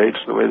candidates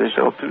the way they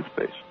sell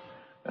toothpaste.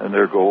 And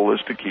their goal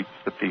is to keep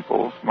the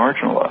people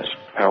marginalized.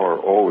 Power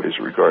always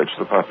regards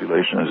the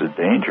population as a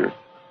danger,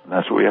 and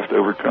that's what we have to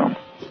overcome.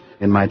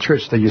 In my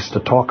church, they used to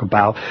talk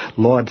about,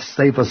 Lord,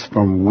 save us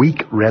from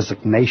weak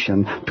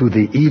resignation to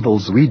the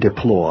evils we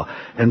deplore.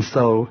 And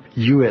so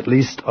you at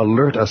least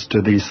alert us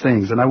to these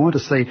things. And I want to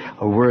say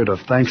a word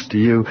of thanks to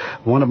you.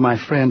 One of my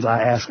friends,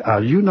 I asked,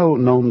 you know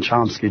Noam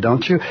Chomsky,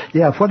 don't you?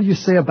 Yeah, what do you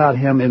say about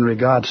him in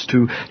regards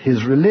to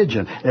his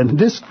religion? And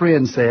this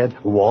friend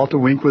said, Walter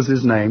Wink was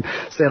his name,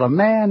 said, a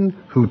man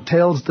who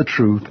tells the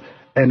truth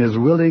and is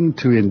willing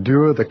to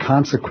endure the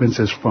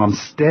consequences from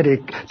steady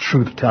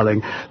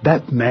truth-telling,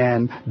 that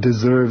man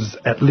deserves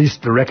at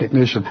least the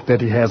recognition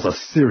that he has a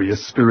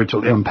serious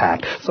spiritual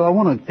impact. So I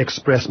want to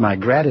express my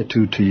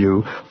gratitude to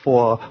you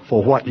for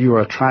what you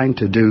are trying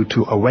to do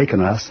to awaken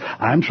us.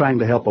 I'm trying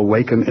to help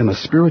awaken in a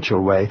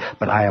spiritual way,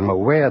 but I am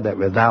aware that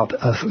without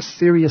a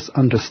serious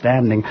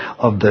understanding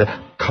of the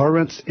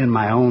currents in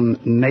my own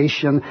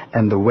nation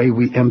and the way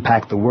we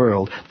impact the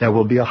world, there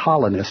will be a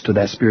hollowness to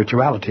that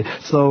spirituality.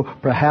 So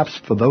perhaps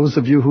for those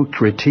of you who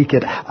critique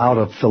it out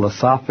of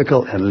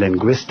philosophical and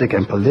linguistic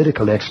and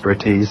political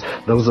expertise,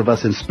 those of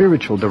us in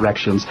spiritual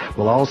directions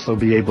will also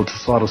be able to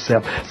sort of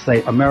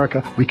say,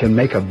 America, we can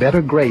make a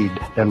better grade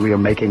than we are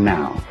making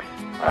now.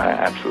 I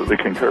absolutely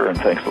concur, and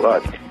thanks a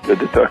lot. Good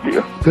to talk to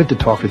you. Good to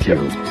talk with you.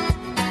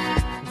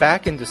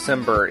 Back in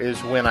December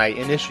is when I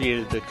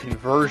initiated the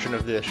conversion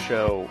of this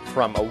show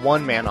from a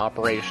one-man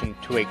operation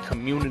to a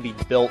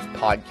community-built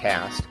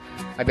podcast.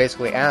 I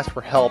basically asked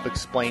for help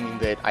explaining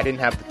that I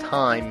didn't have the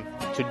time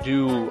to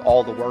do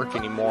all the work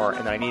anymore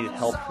and I needed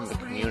help from the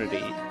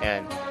community.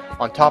 And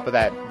on top of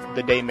that,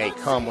 the day may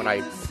come when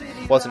I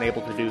wasn't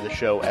able to do the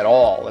show at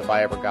all if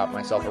I ever got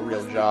myself a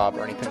real job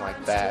or anything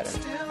like that.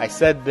 And I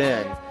said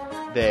then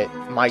that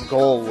my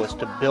goal was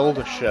to build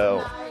a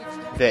show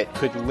that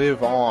could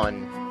live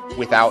on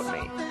without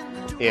me.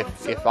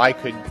 If I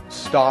could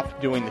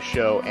stop doing the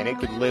show and it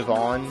could live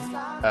on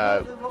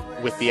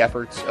with the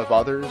efforts of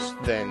others,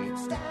 then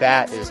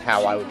that is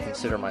how I would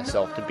consider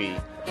myself to be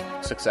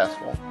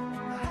successful.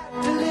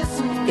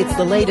 It's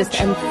the latest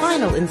and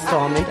final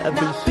installment of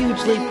the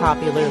hugely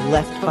popular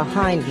Left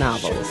Behind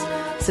novels.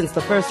 Since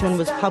the first one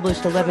was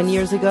published 11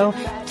 years ago,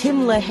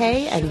 Tim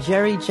LaHaye and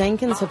Jerry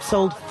Jenkins have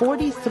sold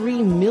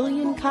 43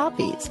 million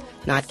copies,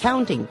 not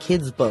counting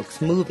kids'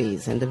 books,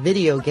 movies, and a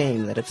video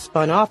game that have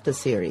spun off the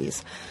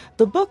series.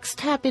 The books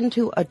tap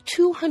into a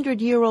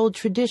 200-year-old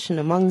tradition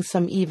among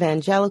some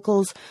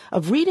evangelicals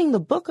of reading the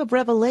book of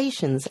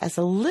Revelations as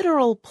a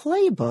literal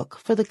playbook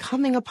for the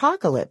coming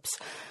apocalypse.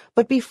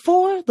 But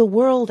before the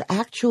world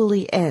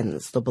actually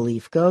ends, the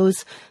belief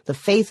goes, the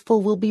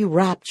faithful will be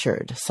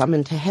raptured,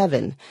 summoned to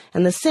heaven,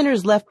 and the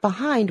sinners left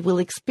behind will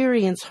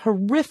experience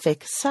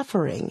horrific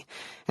suffering.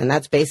 And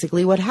that's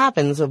basically what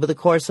happens over the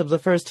course of the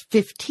first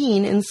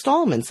 15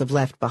 installments of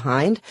Left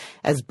Behind,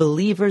 as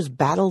believers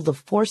battle the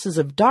forces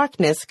of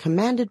darkness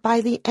commanded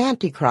by the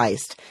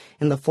Antichrist,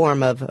 in the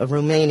form of a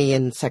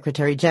Romanian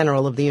Secretary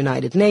General of the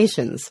United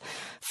Nations.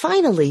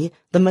 Finally,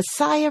 the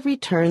Messiah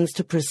returns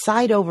to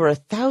preside over a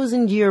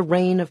 1,000-year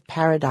reign of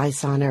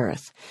paradise on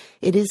earth.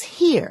 It is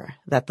here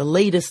that the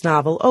latest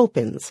novel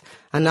opens,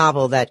 a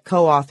novel that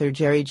co-author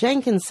Jerry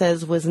Jenkins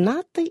says was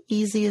not the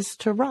easiest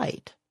to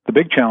write. The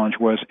big challenge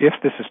was, if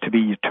this is to be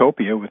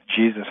utopia with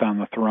Jesus on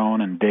the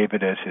throne and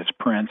David as his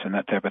prince and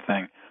that type of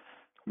thing,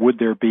 would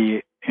there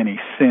be any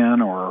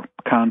sin or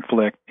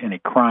conflict, any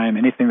crime,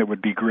 anything that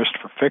would be grist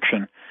for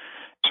fiction?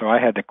 So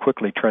I had to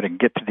quickly try to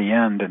get to the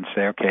end and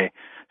say, okay,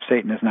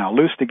 Satan is now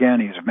loosed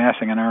again. He's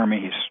amassing an army.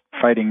 He's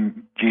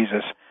fighting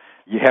Jesus.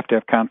 You have to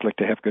have conflict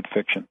to have good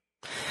fiction.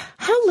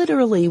 How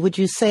literally would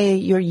you say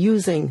you're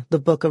using the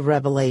book of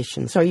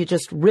Revelations? Are you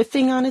just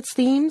riffing on its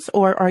themes,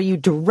 or are you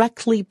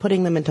directly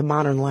putting them into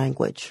modern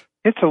language?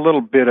 It's a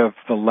little bit of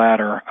the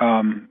latter.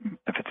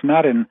 If it's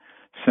not in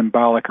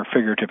symbolic or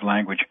figurative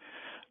language,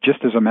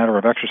 just as a matter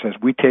of exercise,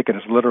 we take it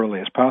as literally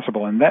as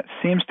possible, and that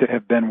seems to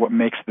have been what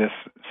makes this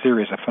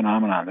series a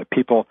phenomenon, that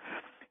people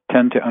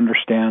tend to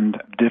understand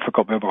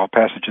difficult biblical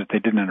passages they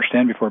didn't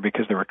understand before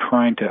because they were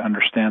trying to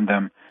understand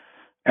them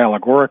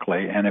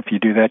allegorically, and if you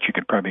do that, you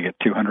could probably get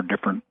 200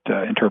 different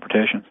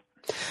interpretations.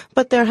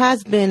 But there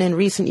has been in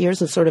recent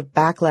years a sort of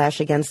backlash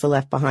against the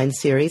Left Behind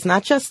series,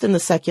 not just in the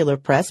secular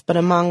press, but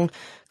among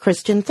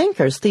Christian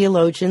thinkers,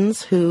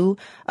 theologians who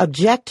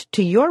object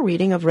to your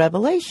reading of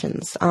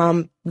Revelations.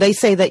 They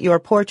say that your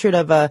portrait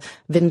of a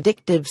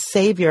vindictive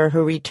savior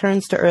who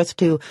returns to earth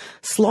to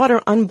slaughter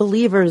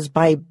unbelievers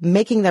by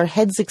making their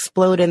heads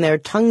explode and their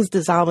tongues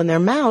dissolve in their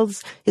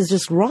mouths is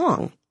just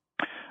wrong.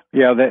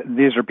 Yeah,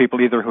 these are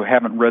people either who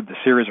haven't read the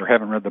series or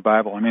haven't read the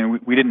Bible. I mean,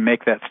 we didn't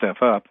make that stuff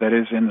up. That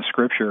is in the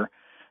Scripture.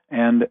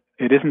 And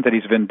it isn't that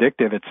he's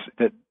vindictive. It's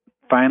that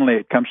finally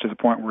it comes to the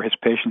point where his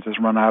patience has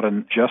run out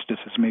and justice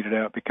is meted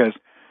out, because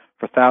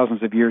for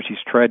thousands of years he's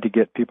tried to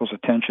get people's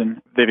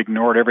attention. They've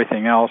ignored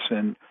everything else.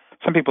 And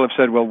some people have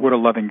said, well, would a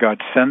loving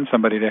God send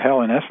somebody to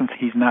hell? In essence,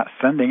 he's not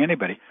sending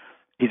anybody.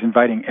 He's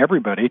inviting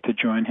everybody to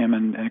join him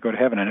and go to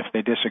heaven. And if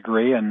they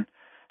disagree and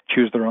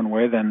choose their own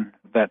way, then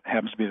that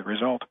happens to be the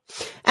result.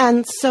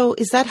 And so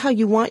is that how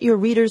you want your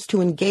readers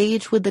to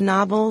engage with the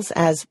novels,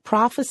 as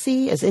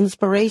prophecy, as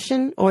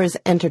inspiration, or as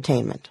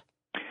entertainment?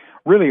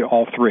 Really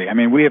all three. I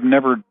mean, we have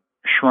never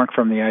shrunk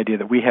from the idea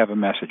that we have a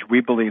message.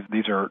 We believe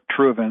these are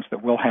true events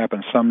that will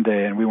happen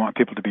someday, and we want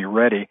people to be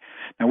ready.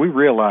 Now, we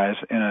realize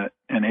in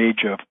an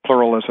age of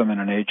pluralism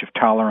and an age of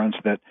tolerance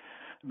that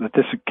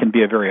this can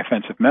be a very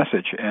offensive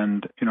message,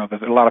 and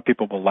that a lot of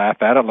people will laugh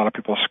at it, a lot of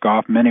people will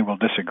scoff, many will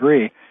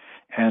disagree.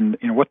 And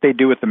what they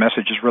do with the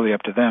message is really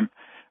up to them.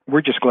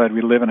 We're just glad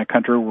we live in a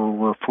country where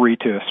we're free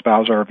to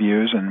espouse our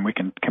views and we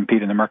can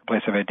compete in the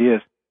marketplace of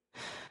ideas.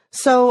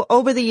 So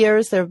over the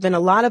years, there have been a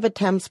lot of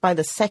attempts by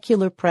the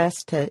secular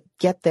press to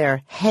get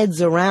their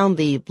heads around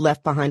the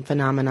Left Behind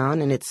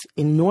phenomenon and its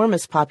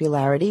enormous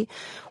popularity.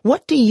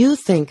 What do you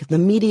think the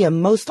media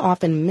most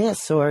often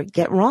miss or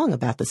get wrong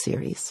about the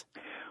series?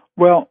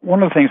 Well,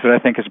 one of the things that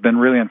I think has been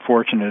really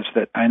unfortunate is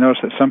that I notice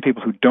that some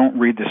people who don't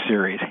read the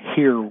series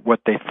hear what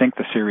they think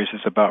the series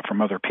is about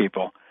from other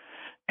people,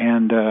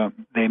 and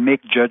they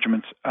make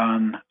judgments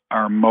on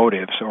our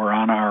motives or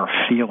on our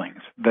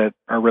feelings that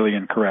are really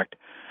incorrect.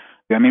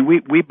 I mean,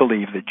 we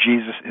believe that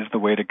Jesus is the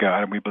way to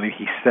God, and we believe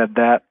he said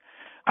that.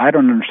 I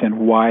don't understand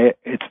why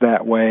it's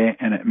that way,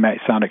 and it might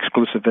sound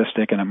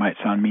exclusivistic, and it might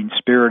sound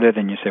mean-spirited,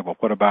 and you say, well,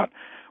 what about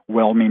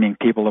well-meaning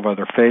people of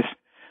other faiths?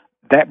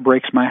 That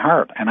breaks my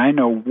heart, and I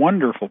know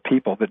wonderful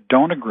people that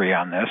don't agree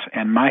on this,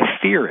 and my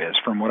fear is,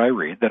 from what I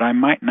read, that I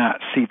might not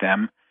see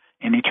them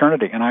in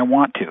eternity, and I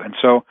want to. And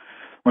so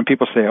when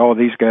people say, oh,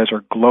 these guys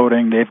are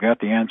gloating, they've got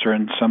the answer,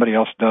 and somebody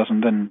else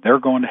doesn't, and they're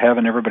going to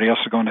heaven, everybody else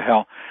is going to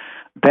hell,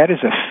 that is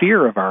a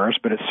fear of ours,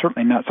 but it's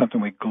certainly not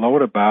something we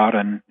gloat about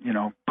and,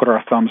 put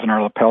our thumbs in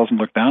our lapels and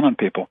look down on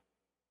people.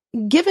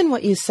 Given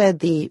what you said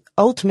the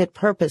ultimate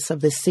purpose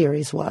of this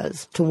series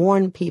was, to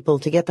warn people,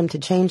 to get them to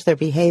change their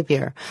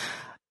behavior,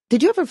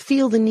 did you ever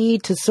feel the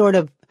need to sort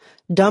of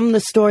dumb the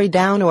story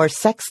down or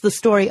sex the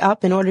story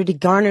up in order to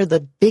garner the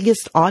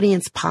biggest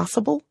audience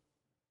possible?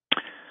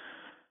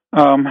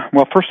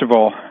 Well, first of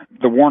all,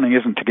 the warning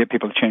isn't to get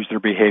people to change their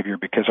behavior,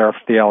 because our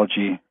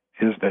theology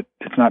is that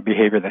it's not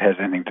behavior that has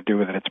anything to do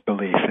with it, it's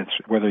belief.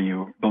 It's whether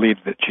you believe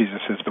that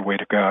Jesus is the way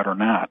to God or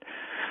not.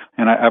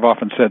 And I've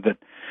often said that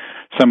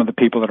some of the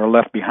people that are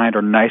left behind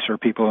are nicer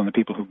people than the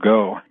people who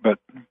go, but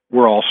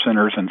we're all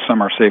sinners and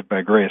some are saved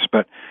by grace.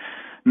 But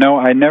no,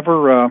 I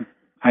never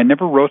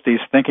wrote these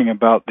thinking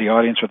about the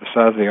audience or the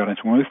size of the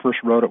audience. When we first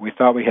wrote it, we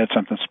thought we had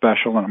something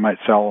special and it might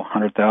sell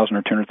 100,000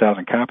 or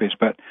 200,000 copies,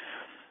 but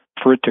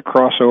for it to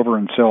cross over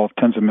and sell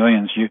tens of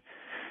millions,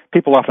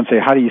 people often say,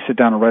 how do you sit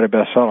down and write a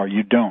bestseller?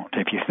 You don't.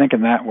 If you think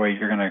in that way,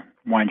 you're going to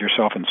wind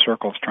yourself in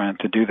circles trying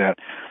to do that.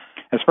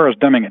 As far as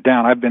dumbing it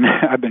down, I've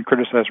been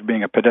criticized for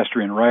being a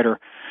pedestrian writer.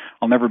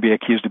 I'll never be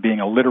accused of being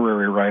a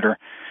literary writer.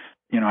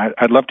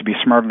 I'd love to be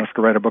smart enough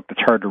to write a book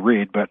that's hard to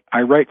read, but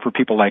I write for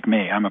people like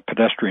me. I'm a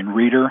pedestrian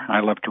reader.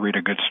 I love to read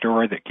a good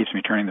story that keeps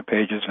me turning the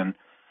pages. And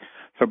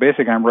so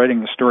basically I'm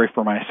writing the story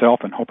for myself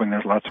and hoping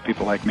there's lots of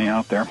people like me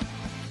out there.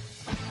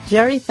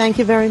 Jerry, thank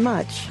you very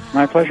much.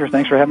 My pleasure.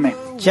 Thanks for having me.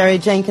 Jerry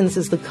Jenkins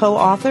is the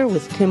co-author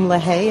with Tim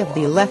LaHaye of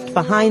the Left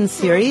Behind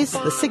series,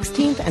 the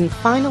 16th and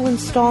final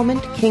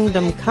installment,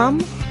 Kingdom Come.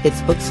 It's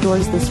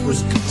bookstores this week.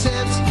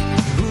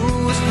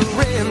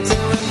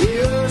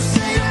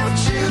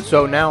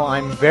 So now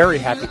I'm very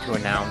happy to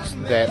announce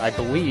that I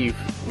believe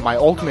my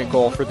ultimate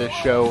goal for this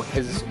show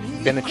has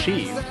been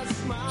achieved.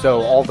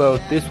 So although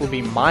this will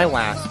be my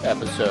last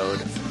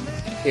episode,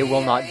 it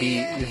will not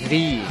be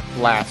the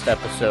last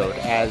episode,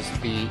 as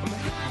the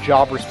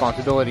job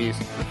responsibilities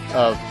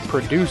of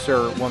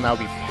producer will now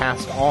be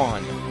passed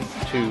on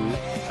to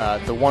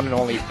the one and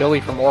only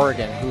Billy from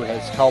Oregon, who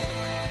has helped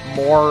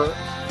more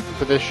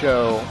for this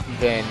show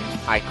than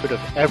I could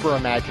have ever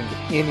imagined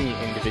any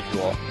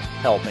individual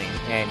helping.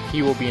 And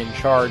he will be in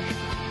charge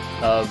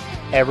of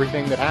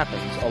everything that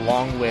happens,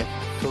 along with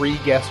 3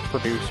 guest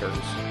producers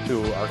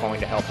who are going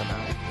to help him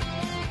out.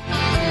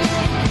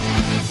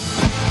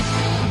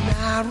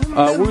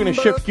 We're going to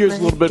shift gears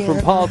a little bit from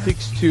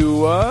politics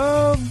to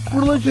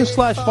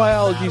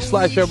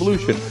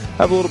religion/biology/evolution.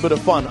 Have a little bit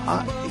of fun.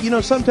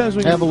 Sometimes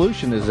when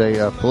evolution is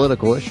a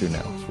political issue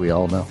now, as we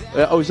all know.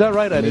 Is that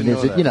right? I didn't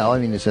know that.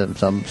 It's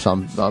some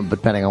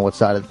depending on what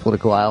side of the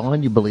political aisle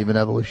on you believe in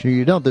evolution or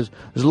you don't. There's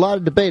a lot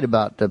of debate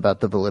about the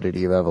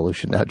validity of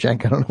evolution now,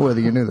 Cenk. I don't know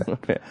whether you knew that.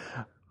 Okay.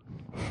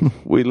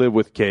 We live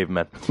with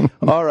cavemen.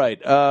 All right.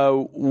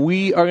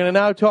 We are going to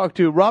now talk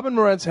to Robin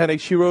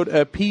Moritz-Hennig. She wrote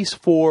a piece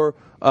for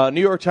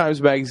New York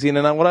Times Magazine,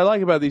 and what I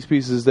like about these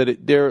pieces is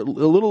that they're a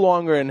little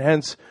longer and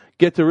hence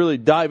get to really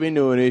dive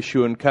into an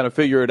issue and kind of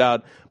figure it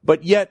out,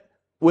 but yet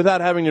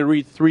without having to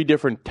read 3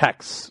 different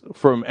texts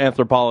from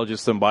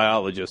anthropologists and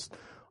biologists.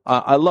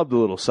 I love the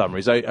little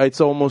summaries.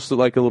 It's almost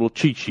like a little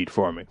cheat sheet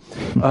for me.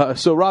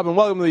 So, Robin,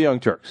 welcome to the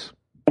Young Turks.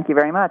 Thank you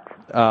very much.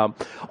 All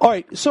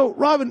right, so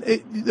Robin,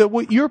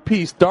 what your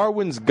piece,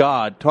 Darwin's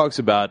God, talks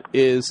about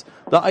is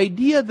the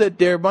idea that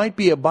there might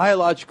be a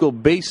biological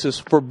basis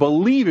for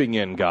believing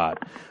in God,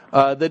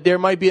 that there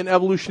might be an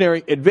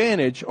evolutionary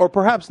advantage, or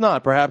perhaps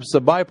not, perhaps it's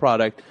a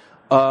byproduct,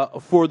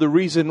 for the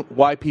reason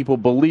why people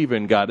believe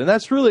in God. And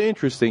that's really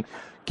interesting.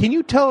 Can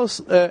you tell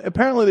us,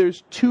 apparently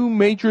there's 2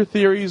 major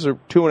theories, or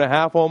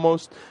 2.5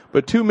 almost,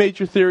 but 2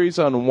 major theories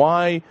on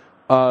why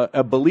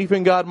a belief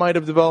in God might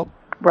have developed?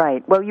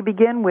 Right. Well, you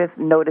begin with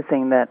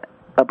noticing that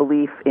a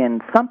belief in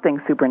something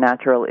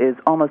supernatural is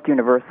almost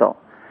universal.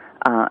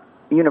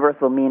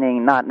 Universal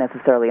meaning not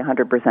necessarily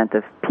 100%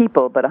 of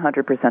people, but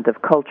 100%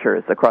 of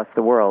cultures across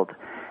the world.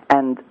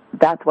 And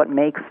that's what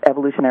makes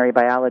evolutionary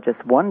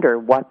biologists wonder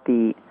what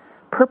the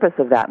purpose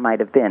of that might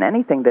have been.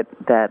 Anything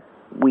that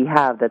we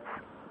have that's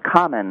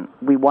common,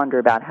 we wonder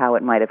about how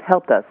it might have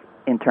helped us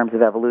in terms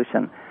of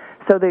evolution.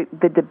 So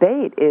the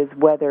debate is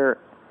whether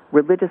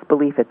religious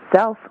belief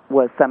itself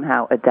was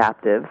somehow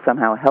adaptive,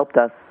 somehow helped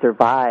us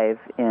survive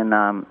in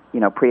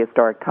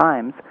prehistoric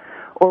times,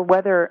 or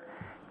whether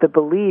the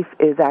belief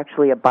is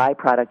actually a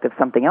byproduct of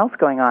something else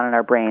going on in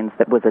our brains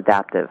that was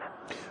adaptive.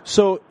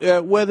 So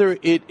whether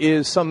it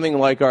is something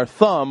like our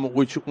thumb,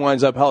 which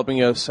winds up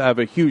helping us have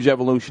a huge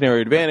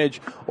evolutionary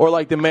advantage, or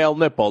like the male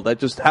nipple that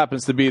just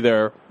happens to be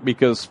there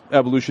because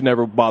evolution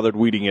never bothered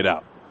weeding it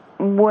out.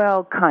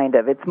 Well, kind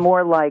of. It's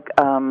more like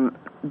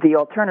the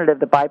alternative,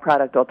 the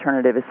byproduct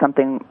alternative, is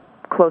something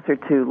closer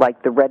to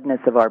like the redness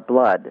of our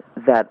blood,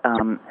 that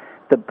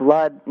the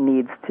blood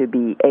needs to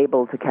be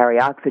able to carry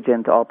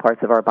oxygen to all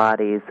parts of our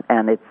bodies,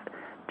 and it's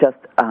just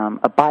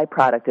a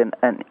byproduct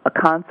and a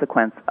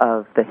consequence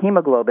of the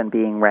hemoglobin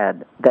being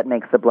red that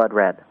makes the blood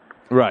red.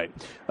 Right.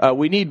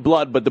 We need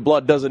blood, but the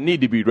blood doesn't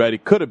need to be red.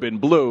 It could have been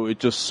blue. It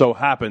just so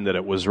happened that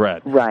it was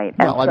red. Right.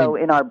 And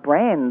in our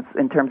brains,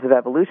 in terms of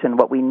evolution,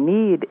 what we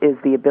need is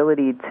the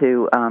ability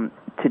to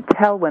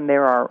tell when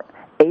there are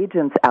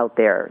agents out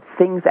there,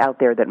 things out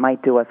there that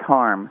might do us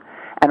harm,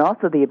 and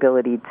also the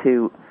ability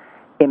to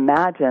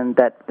imagine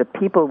that the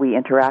people we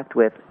interact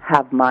with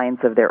have minds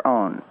of their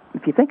own.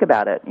 If you think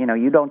about it,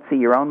 you don't see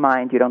your own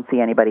mind, you don't see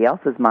anybody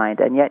else's mind,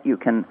 and yet you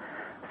can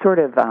sort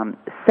of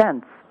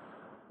sense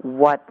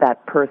what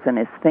that person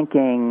is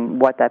thinking,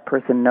 what that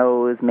person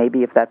knows,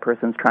 maybe if that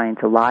person's trying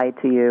to lie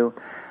to you.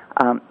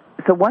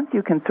 So once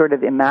you can sort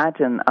of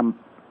imagine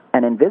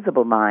an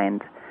invisible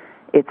mind,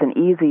 it's an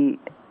easy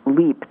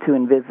leap to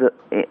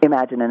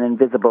imagine an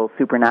invisible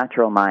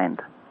supernatural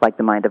mind, like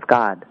the mind of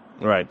God.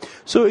 Right.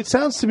 So it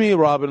sounds to me,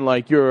 Robin,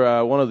 like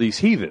you're one of these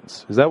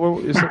heathens. Is that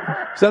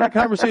the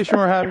conversation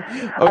we're having?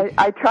 Okay.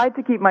 I tried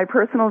to keep my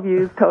personal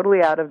views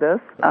totally out of this,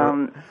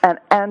 and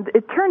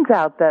it turns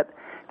out that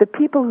the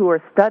people who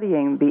are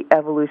studying the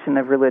evolution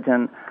of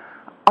religion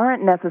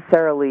aren't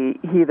necessarily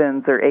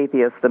heathens or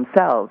atheists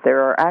themselves.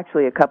 There are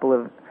actually a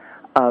couple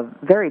of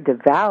very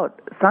devout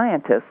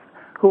scientists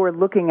who are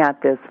looking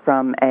at this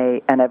from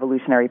an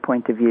evolutionary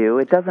point of view.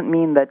 It doesn't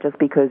mean that just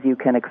because you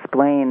can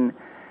explain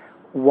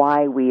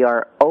why we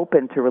are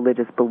open to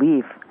religious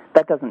belief,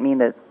 that doesn't mean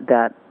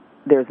that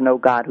there's no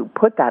God who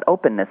put that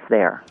openness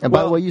there. And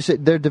by the way, you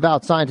said they're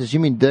devout scientists. You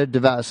mean they're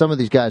devout? Some of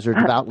these guys are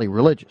devoutly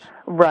religious.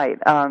 Right.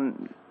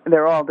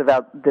 They're all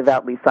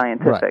devoutly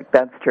scientific. Right.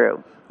 That's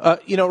true.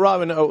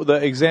 Robin, the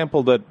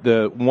example that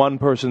the one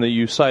person that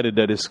you cited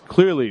that is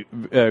clearly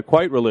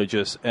quite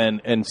religious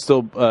and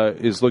still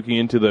is looking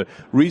into the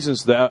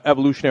reasons, the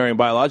evolutionary and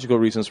biological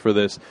reasons for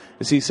this,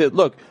 is he said,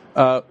 look,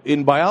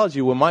 in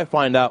biology, we might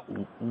find out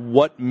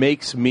what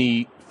makes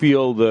me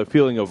feel the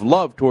feeling of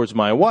love towards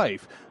my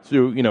wife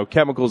through,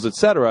 chemicals,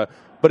 etc.,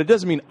 but it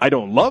doesn't mean I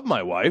don't love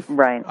my wife.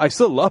 Right. I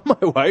still love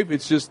my wife.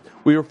 It's just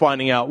we were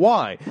finding out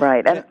why.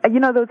 Right. And,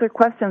 those are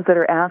questions that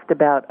are asked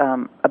about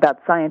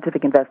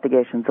scientific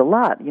investigations a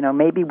lot.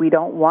 Maybe we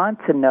don't want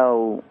to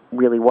know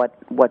really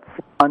what's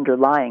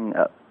underlying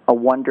a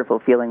wonderful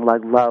feeling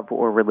like love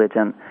or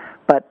religion,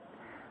 but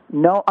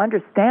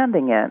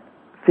understanding it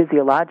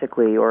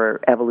physiologically or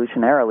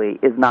evolutionarily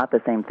is not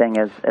the same thing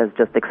as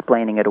just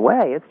explaining it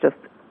away. It's just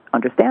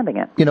understanding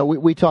it.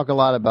 We talk a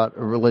lot about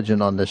religion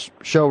on this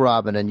show,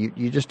 Robin, and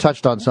you just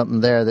touched on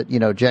something there that,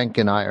 Cenk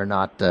and I are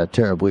not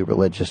terribly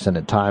religious, and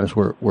at times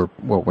we're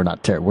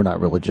not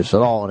religious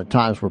at all, and at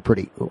times we're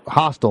pretty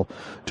hostile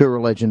to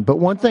religion. But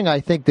one thing I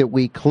think that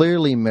we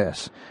clearly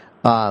miss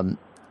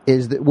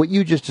is that what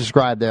you just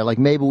described there, like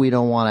maybe we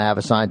don't want to have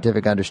a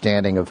scientific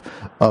understanding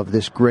of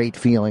this great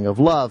feeling of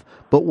love,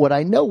 but what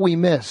I know we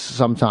miss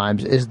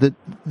sometimes is that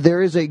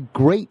there is a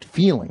great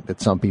feeling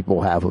that some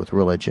people have with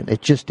religion.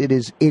 It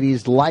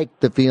is like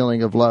the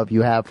feeling of love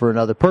you have for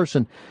another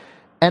person,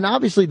 and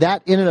obviously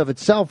that in and of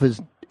itself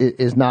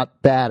is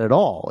not bad at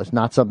all. It's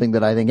not something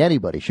that I think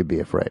anybody should be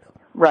afraid of.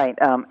 Right,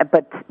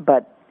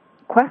 but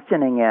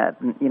questioning it,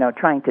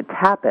 trying to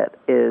tap it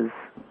is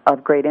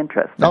of great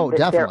interest. Oh,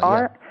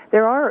 definitely.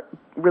 There are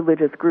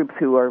religious groups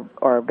who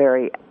are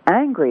very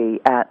angry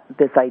at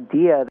this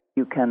idea that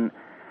you can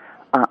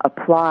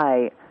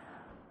apply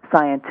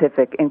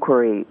scientific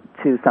inquiry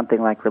to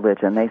something like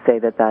religion. They say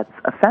that that's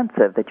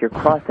offensive, that you're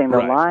crossing the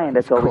line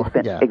that's always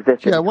been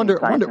existed. Yeah, I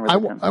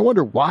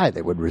wonder why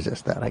they would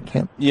resist that. I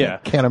can't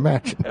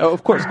imagine.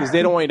 Of course, because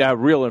they don't want you to have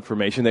real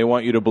information. They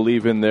want you to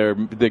believe in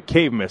the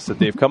cave myths that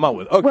they've come up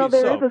with. Okay, well,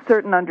 there is a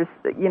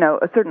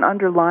certain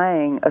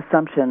underlying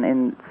assumption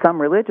in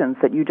some religions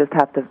that you just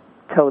have to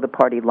toe the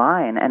party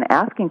line, and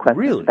asking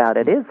questions about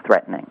it is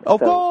threatening. Of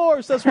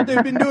course, that's what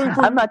they've been doing.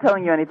 I'm not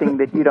telling you anything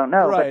that you don't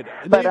know. Right.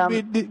 But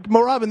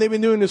Robin, they've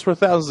been doing this for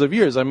thousands of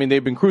years. I mean,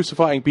 they've been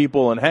crucifying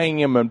people and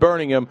hanging them and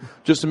burning them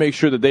just to make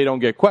sure that they don't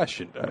get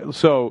questioned.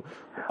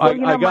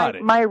 I got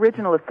it. My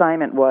original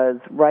assignment was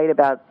write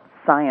about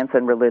science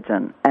and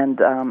religion,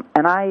 and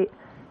I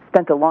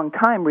spent a long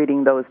time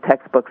reading those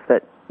textbooks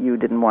that you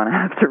didn't want to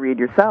have to read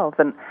yourself,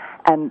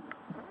 and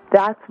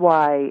that's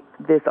why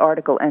this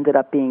article ended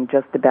up being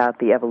just about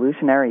the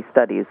evolutionary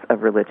studies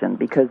of religion,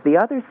 because the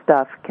other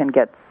stuff can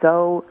get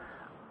so,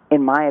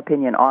 in my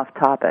opinion, off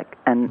topic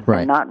and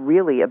not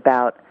really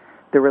about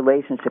the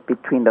relationship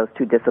between those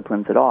two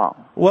disciplines at all.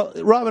 Well,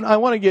 Robin, I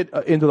want to get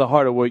into the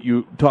heart of what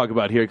you talk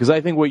about here, because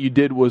I think what you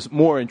did was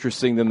more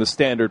interesting than the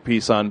standard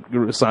piece on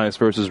science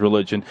versus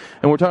religion.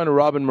 And we're talking to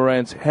Robin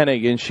Marantz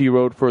Henig, and she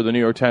wrote for the New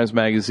York Times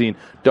Magazine,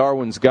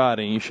 Darwin's God,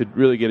 and you should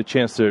really get a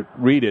chance to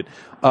read it.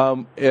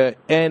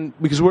 And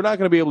because we're not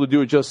going to be able to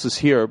do it justice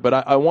here, but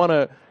I want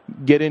to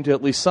get into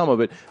at least some of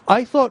it.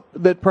 I thought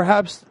that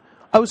perhaps,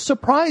 I was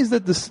surprised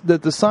that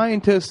the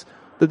scientists,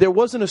 that there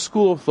wasn't a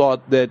school of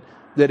thought that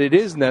it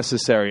is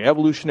necessary,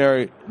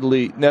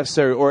 evolutionarily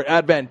necessary or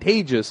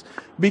advantageous,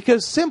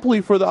 because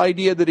simply for the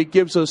idea that it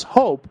gives us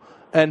hope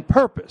and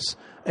purpose.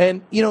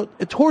 And,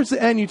 towards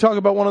the end, you talk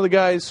about one of the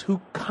guys who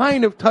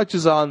kind of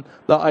touches on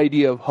the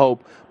idea of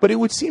hope, but it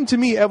would seem to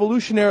me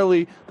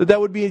evolutionarily that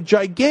would be a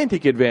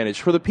gigantic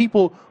advantage for the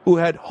people who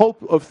had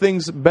hope of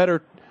things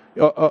better,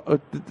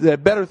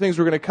 that better things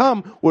were going to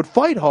come, would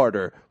fight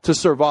harder to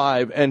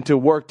survive and to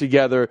work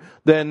together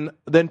than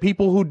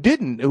people who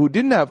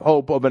didn't have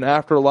hope of an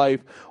afterlife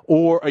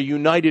or a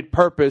united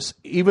purpose,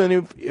 even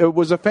if it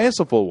was a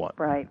fanciful one.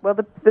 Right. Well,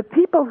 the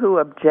people who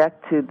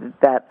object to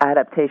that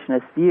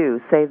adaptationist view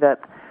say that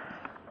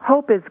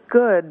hope is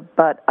good,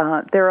 but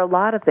there are a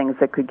lot of things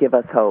that could give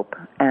us hope,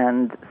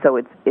 and so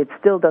it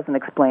still doesn't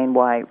explain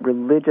why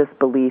religious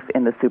belief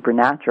in the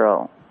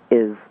supernatural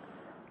is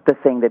the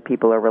thing that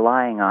people are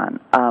relying on.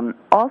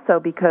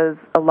 Also, because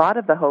a lot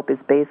of the hope is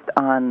based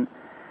on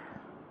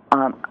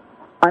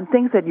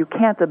things that you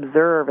can't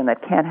observe and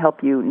that can't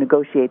help you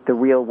negotiate the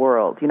real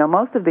world.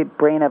 Most of the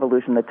brain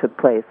evolution that took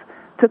place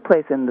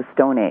in the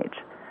Stone Age.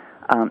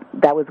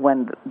 That was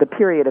when the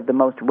period of the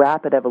most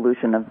rapid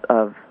evolution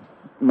of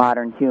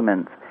modern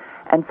humans.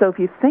 And so if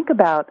you think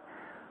about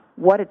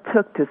what it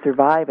took to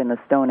survive in the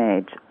Stone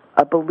Age,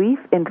 a belief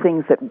in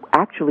things that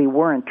actually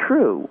weren't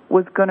true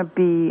was going to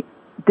be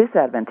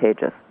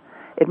disadvantageous.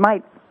 It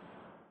might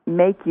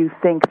make you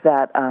think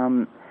that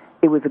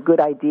it was a good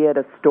idea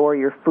to store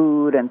your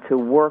food and to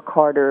work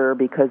harder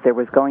because there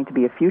was going to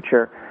be a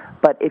future.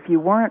 But if you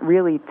weren't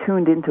really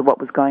tuned into what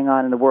was going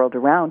on in the world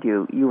around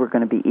you, you were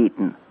going to be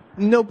eaten.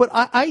 No, but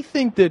I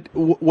think that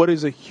what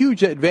is a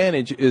huge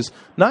advantage is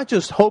not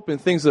just hope in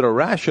things that are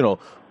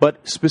rational,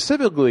 but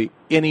specifically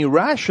an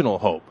irrational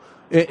hope.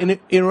 An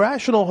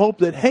irrational hope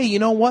that, hey, you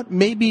know what,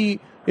 maybe,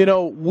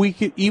 we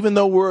could, even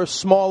though we're a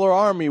smaller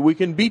army, we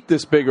can beat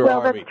this bigger army.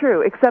 Well, that's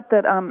true, except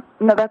that,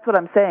 no, that's what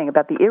I'm saying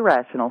about the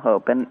irrational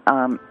hope, and,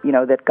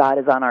 that God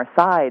is on our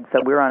side, so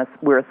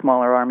we're a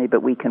smaller army,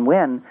 but we can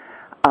win.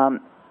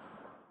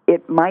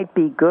 It might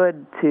be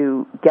good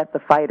to get the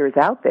fighters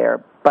out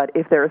there, but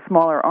if they're a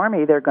smaller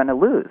army, they're going to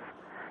lose.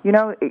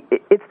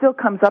 It still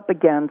comes up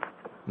against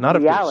not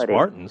reality. If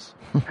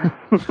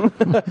they're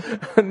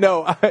Spartans.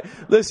 No,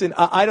 listen,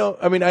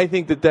 I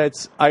think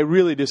I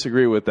really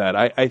disagree with that.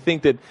 I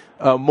think that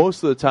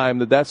most of the time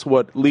that's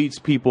what leads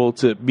people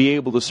to be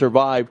able to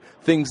survive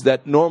things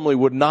that normally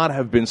would not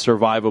have been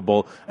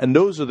survivable, and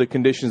those are the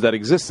conditions that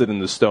existed in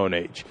the Stone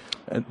Age.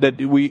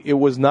 It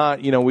was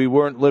not, we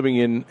weren't living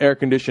in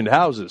air-conditioned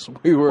houses.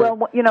 We were.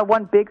 Well,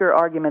 one bigger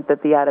argument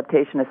that the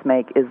adaptationists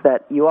make is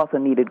that you also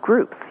needed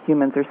groups.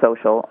 Humans are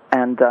social,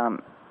 and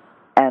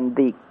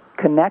the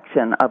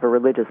connection of a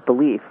religious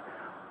belief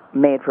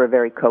made for a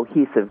very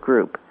cohesive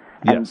group.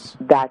 And yes.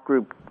 That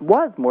group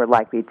was more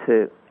likely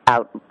to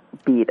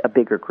outbeat a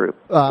bigger group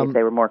if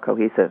they were more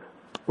cohesive.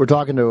 We're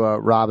talking to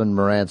Robin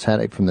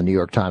Morantz-Hennig from the New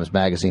York Times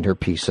Magazine. Her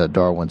piece,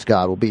 Darwin's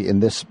God, will be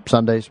in this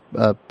Sunday's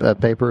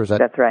paper. Is that?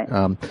 That's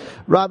right.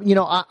 Rob,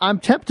 I'm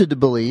tempted to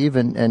believe,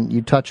 and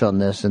you touch on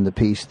this in the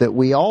piece, that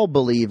we all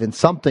believe in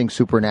something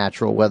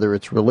supernatural, whether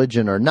it's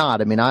religion or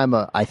not. I mean, I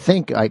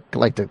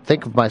like to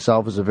think of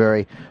myself as a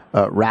very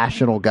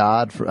rational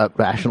God.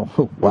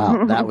 Rational.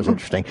 Wow, that was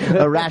interesting.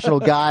 A rational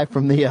guy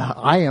from the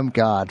I am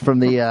God from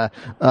the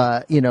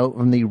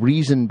from the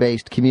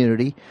reason-based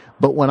community.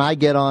 But when I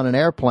get on an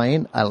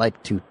airplane, I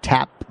like to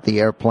tap the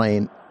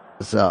airplane's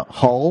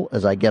hull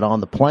as I get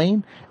on the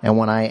plane. And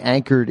when I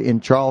anchored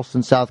in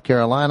Charleston, South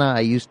Carolina,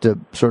 I used to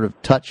sort of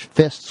touch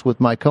fists with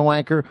my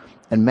co-anchor.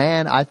 And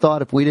man, I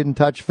thought if we didn't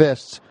touch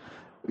fists,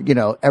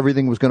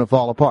 everything was going to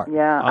fall apart.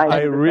 Yeah,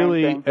 I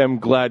really am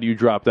glad you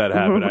dropped that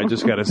habit. I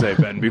just got to say,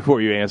 Ben, before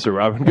you answer,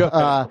 Robin, go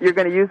ahead. You're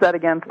going to use that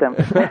against him.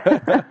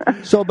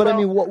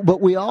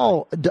 But we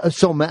all.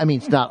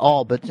 It's not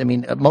all, but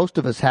most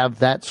of us have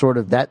that sort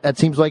of that. That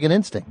seems like an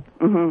instinct.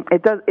 Mm-hmm.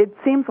 It does. It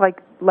seems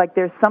like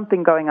there's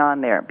something going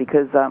on there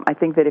because I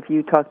think that if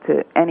you talk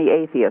to any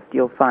atheist,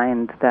 you'll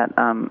find that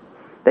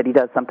that he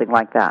does something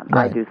like that.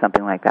 Right. I do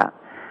something like that,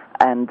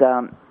 and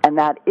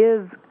that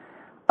is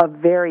a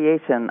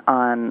variation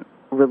on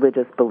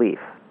religious belief,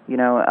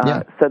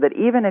 so that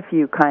even if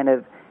you kind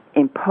of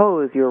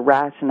impose your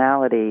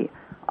rationality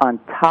on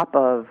top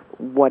of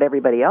what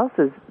everybody else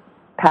is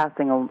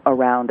passing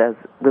around as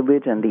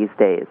religion these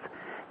days,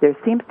 there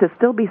seems to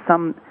still be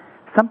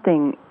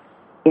something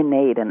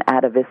innate and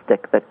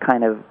atavistic that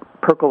kind of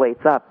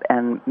percolates up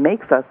and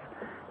makes us,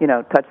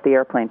 touch the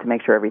airplane to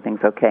make sure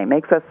everything's okay,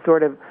 makes us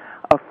sort of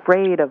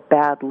afraid of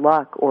bad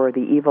luck or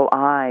the evil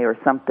eye or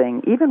something,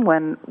 even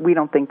when we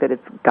don't think that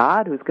it's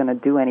God who's going to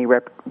do any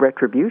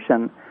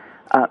retribution.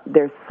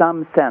 There's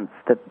some sense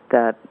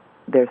that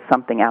there's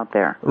something out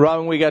there.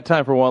 Robin, we got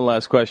time for one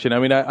last question.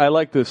 I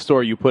like the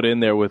story you put in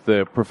there with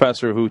the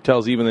professor who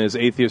tells even his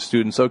atheist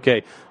students,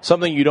 okay,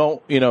 something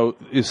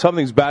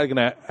something's bad going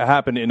to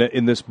happen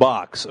in this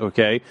box,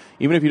 okay,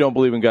 even if you don't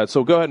believe in God.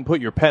 So go ahead and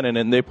put your pen in,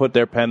 and they put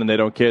their pen and they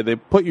don't care. They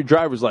put your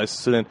driver's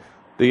license in.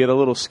 They get a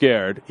little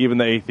scared, even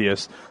the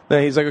atheists.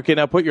 Then he's like, okay,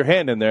 now put your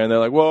hand in there. And they're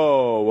like,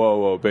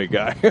 whoa, big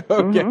guy. Okay.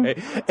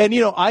 Mm-hmm. And,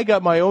 I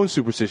got my own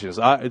superstitions.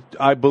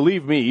 I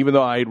believe me, even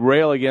though I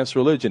rail against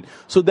religion.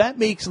 So that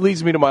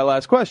leads me to my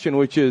last question,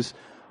 which is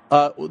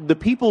the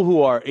people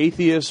who are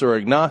atheists or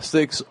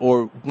agnostics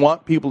or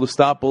want people to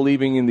stop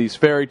believing in these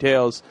fairy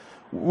tales,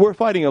 we're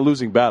fighting a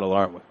losing battle,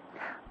 aren't we?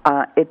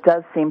 It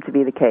does seem to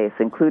be the case,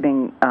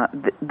 including,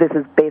 this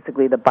is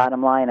basically the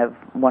bottom line of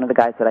one of the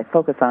guys that I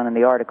focus on in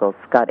the article,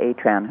 Scott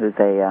Atran, who's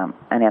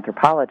an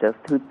anthropologist,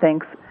 who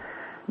thinks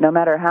no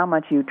matter how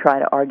much you try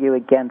to argue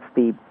against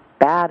the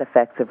bad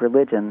effects of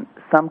religion,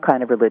 some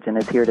kind of religion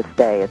is here to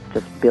stay. It's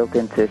just built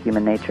into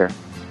human nature.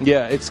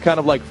 Yeah, it's kind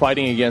of like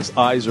fighting against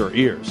eyes or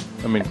ears.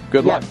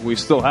 Good luck. We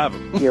still have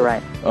them. You're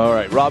right. All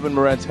right. Robin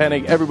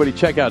Morantz-Hennig, everybody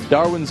check out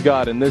Darwin's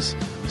God in this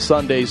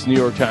Sunday's New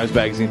York Times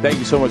Magazine. Thank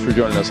you so much for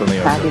joining us on the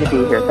air. Happy to be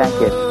here. Thank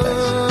you.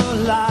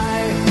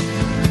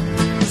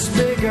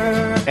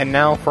 Thanks. And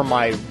now for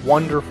my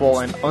wonderful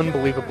and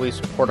unbelievably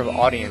supportive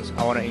audience,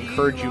 I want to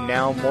encourage you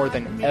now more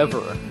than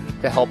ever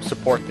to help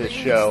support this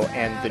show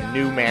and the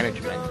new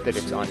management that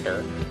it's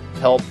under.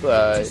 help,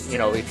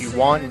 if you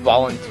want,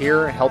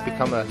 volunteer, help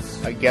become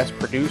a guest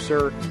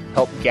producer,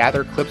 help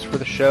gather clips for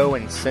the show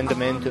and send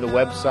them into the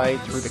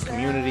website through the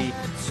community.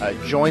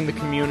 Join the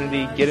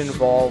community, get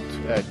involved,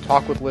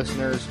 talk with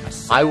listeners.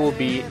 I will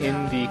be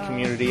in the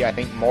community, I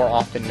think, more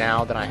often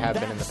now than I have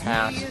been in the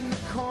past.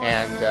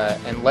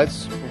 And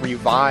let's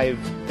revive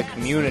the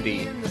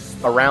community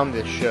around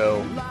this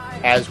show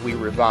as we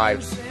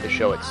revive the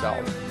show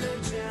itself.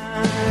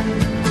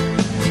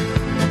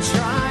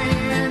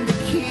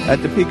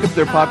 At the peak of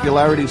their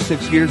popularity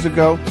 6 years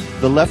ago,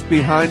 the Left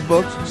Behind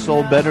books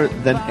sold better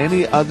than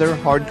any other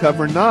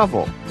hardcover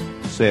novel.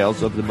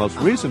 Sales of the most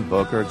recent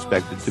book are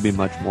expected to be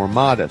much more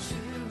modest.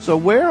 So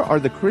where are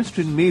the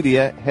Christian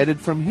media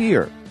headed from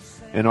here?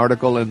 An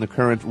article in the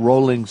current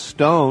Rolling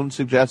Stone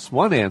suggests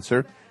one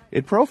answer.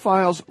 It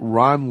profiles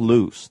Ron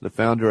Luce, the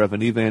founder of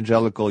an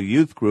evangelical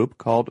youth group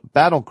called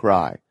Battle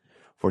Cry.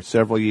 For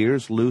several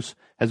years, Luce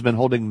has been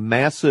holding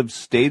massive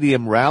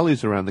stadium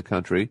rallies around the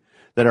country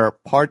that are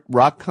part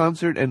rock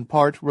concert and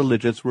part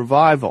religious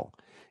revival.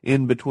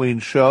 In between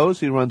shows,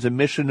 he runs a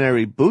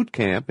missionary boot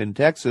camp in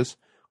Texas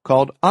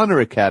called Honor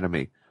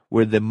Academy,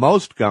 where the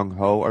most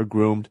gung-ho are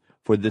groomed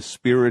for the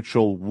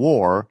spiritual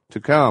war to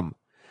come.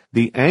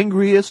 The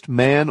angriest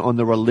man on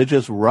the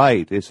religious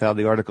right is how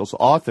the article's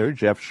author,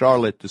 Jeff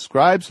Sharlet,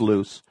 describes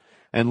Luce,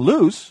 and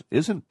Luce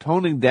isn't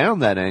toning down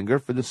that anger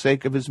for the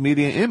sake of his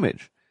media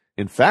image.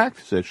 In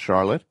fact, says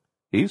Sharlet,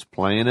 he's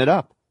playing it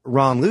up.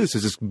 Ron Luce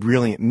is this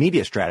brilliant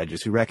media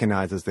strategist who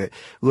recognizes that,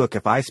 look,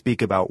 if I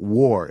speak about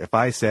war, if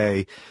I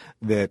say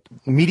that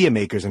media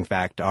makers, in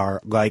fact, are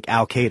like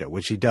Al-Qaeda,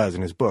 which he does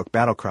in his book,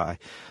 Battle Cry,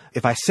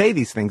 if I say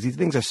these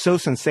things are so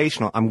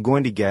sensational, I'm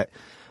going to get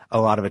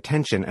a lot of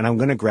attention, and I'm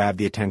going to grab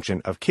the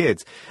attention of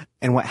kids.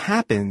 And what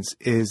happens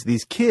is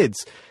these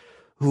kids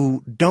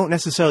who don't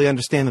necessarily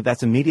understand that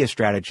that's a media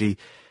strategy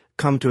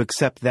come to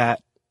accept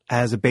that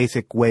as a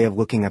basic way of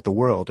looking at the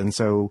world. And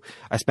so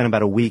I spent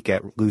about a week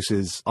at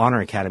Luce's Honor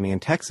Academy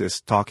in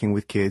Texas talking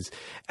with kids,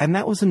 and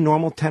that was a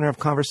normal tenor of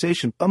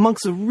conversation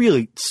amongst the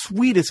really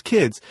sweetest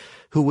kids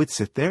who would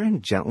sit there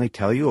and gently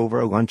tell you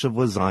over a lunch of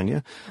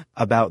lasagna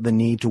about the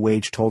need to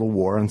wage total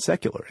war on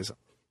secularism.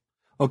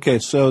 Okay,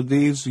 so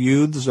these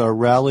youths are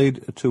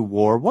rallied to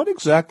war. What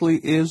exactly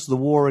is the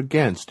war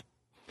against?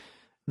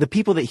 The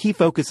people that he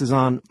focuses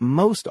on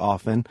most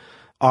often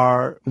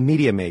are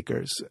media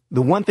makers.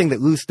 The one thing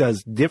that Luce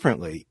does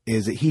differently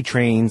is that he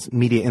trains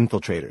media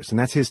infiltrators, and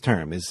that's his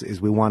term,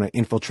 is we want to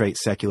infiltrate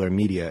secular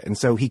media. And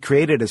so he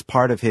created, as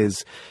part of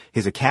his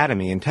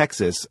academy in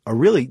Texas, a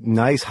really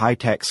nice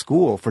high-tech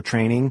school for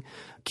training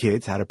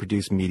kids how to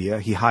produce media.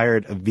 He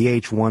hired a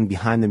VH1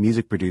 behind the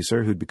music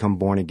producer who'd become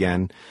born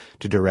again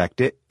to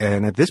direct it.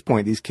 And at this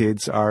point, these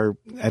kids I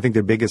think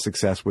their biggest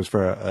success was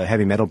for a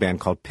heavy metal band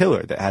called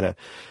Pillar that had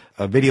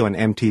a video on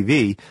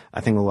MTV.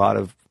 I think a lot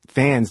of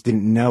fans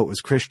didn't know it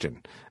was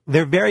Christian.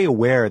 They're very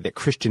aware that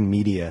Christian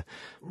media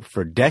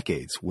for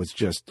decades was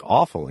just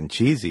awful and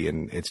cheesy,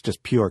 and it's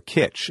just pure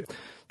kitsch.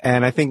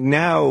 And I think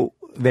now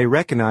they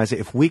recognize that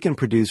if we can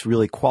produce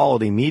really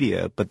quality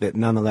media, but that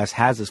nonetheless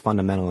has this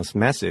fundamentalist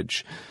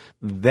message,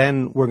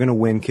 then we're going to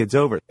win kids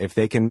over. If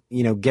they can,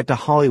 get to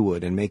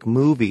Hollywood and make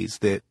movies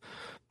that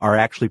are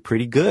actually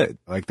pretty good,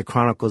 like the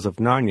Chronicles of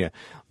Narnia,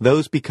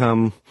 those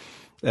become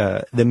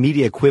the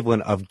media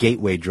equivalent of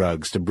gateway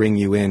drugs to bring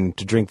you in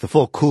to drink the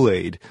full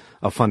Kool-Aid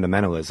of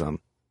fundamentalism.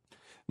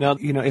 Now,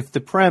 if the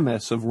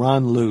premise of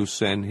Ron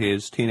Luce and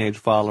his teenage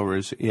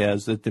followers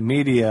is that the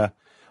media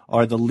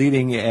are the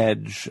leading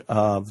edge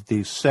of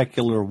the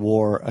secular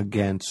war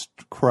against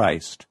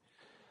Christ,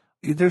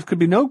 there could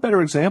be no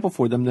better example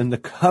for them than the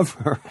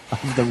cover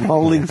of the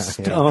Rolling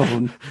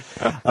Stone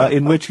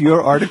in which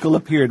your article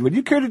appeared. Would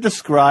you care to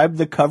describe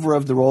the cover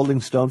of the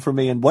Rolling Stone for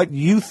me and what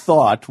you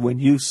thought when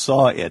you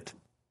saw it?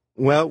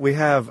 Well, we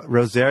have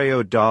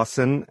Rosario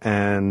Dawson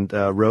and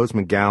Rose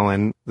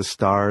McGowan, the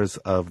stars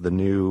of the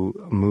new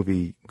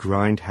movie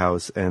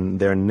Grindhouse, and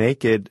they're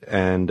naked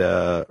and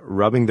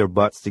rubbing their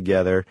butts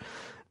together,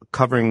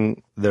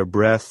 covering their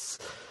breasts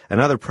and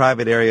other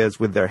private areas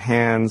with their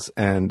hands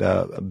and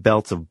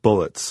belts of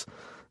bullets.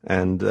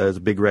 And there's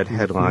a big red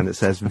headline that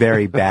says,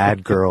 "Very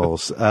bad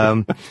girls."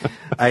 I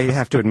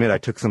have to admit, I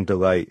took some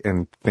delight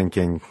in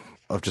thinking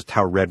of just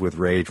how red with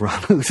rage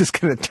Ron Luce is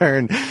going to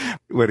turn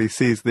when he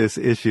sees this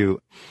issue.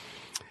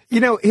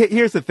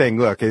 Here's the thing.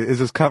 Look, is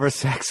this cover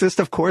sexist?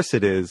 Of course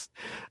it is.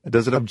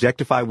 Does it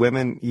objectify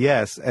women?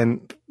 Yes.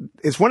 And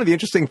it's one of the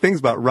interesting things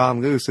about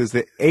Ron Luce is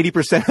that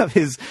 80% of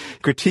his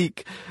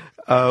critique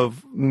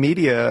of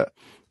media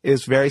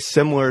is very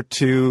similar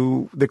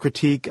to the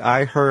critique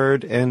I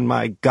heard in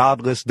my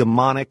godless,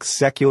 demonic,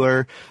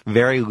 secular,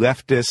 very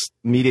leftist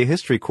media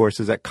history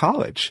courses at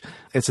college.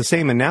 It's the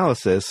same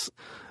analysis.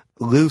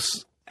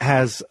 Luce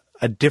has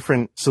a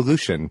different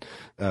solution.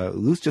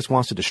 Luce just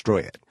wants to destroy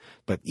it.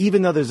 But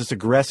even though there's this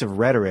aggressive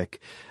rhetoric,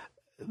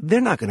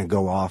 they're not going to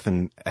go off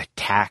and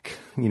attack,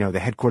 the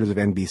headquarters of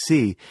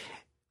NBC.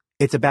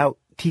 It's about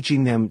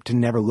teaching them to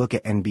never look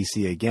at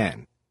NBC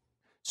again.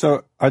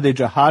 So are they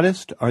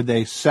jihadists? Are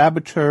they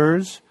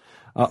saboteurs?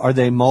 Are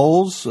they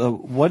moles?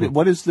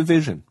 What is the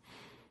vision?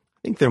 I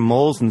think they're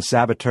moles and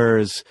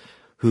saboteurs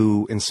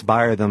who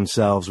inspire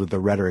themselves with the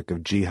rhetoric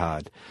of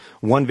jihad.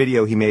 One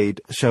video he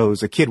made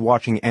shows a kid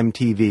watching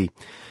MTV,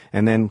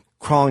 and then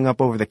crawling up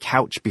over the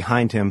couch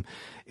behind him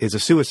is a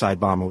suicide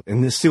bomber,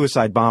 and this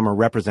suicide bomber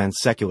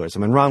represents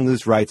secularism. And Ron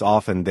Luce writes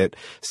often that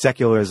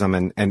secularism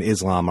and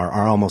Islam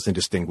are almost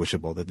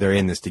indistinguishable, that they're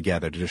in this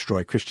together to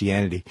destroy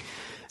Christianity.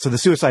 So the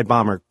suicide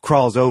bomber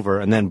crawls over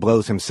and then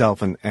blows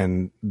himself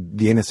and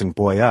the innocent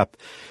boy up.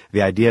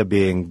 The idea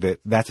being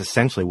that that's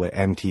essentially what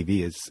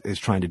MTV is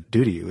trying to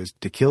do to you, is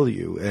to kill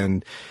you.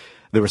 And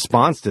the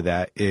response to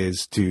that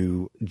is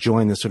to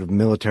join this sort of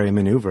military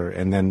maneuver,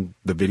 and then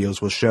the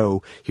videos will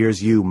show,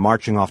 here's you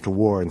marching off to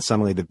war, and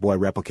suddenly the boy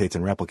replicates.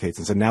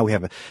 And so now we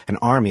have an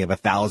army of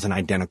 1,000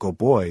 identical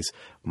boys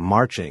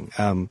marching.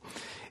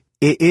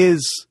 It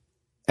is,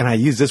 and I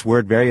use this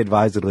word very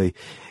advisedly,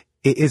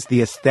 it is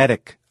the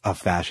aesthetic of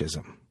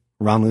fascism.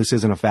 Ron Luce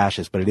isn't a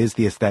fascist, but it is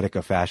the aesthetic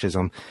of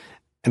fascism.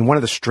 And one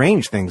of the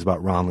strange things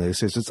about Ron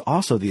Luce is it's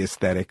also the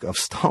aesthetic of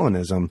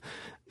Stalinism.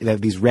 They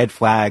have these red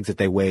flags that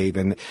they wave,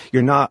 and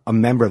you're not a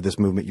member of this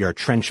movement, you're a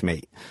trench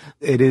mate.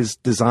 It is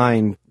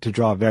designed to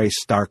draw very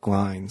stark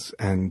lines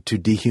and to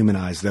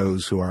dehumanize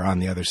those who are on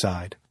the other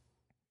side.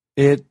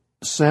 It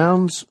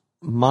sounds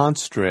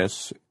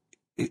monstrous.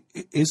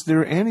 Is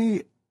there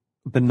any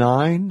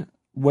benign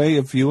way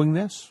of viewing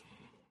this?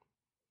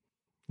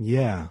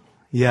 Yeah,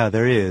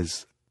 there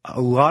is.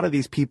 A lot of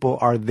these people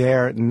are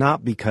there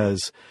not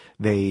because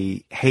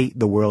they hate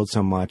the world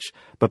so much,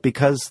 but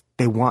because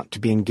they want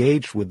to be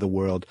engaged with the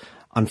world.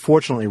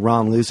 Unfortunately,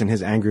 Ron Luce and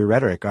his angry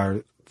rhetoric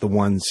are the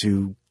ones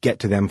who get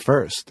to them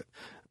first.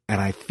 And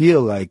I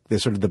feel like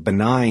the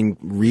benign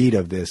read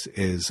of this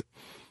is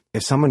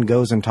if someone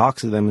goes and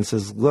talks to them and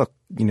says, look,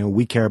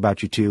 we care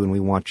about you too, and we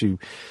want you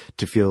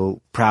to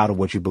feel proud of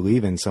what you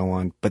believe in and so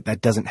on, but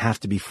that doesn't have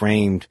to be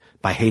framed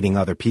by hating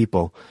other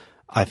people.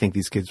 I think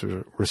these kids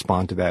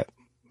respond to that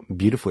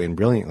beautifully and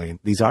brilliantly.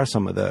 These are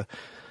some of the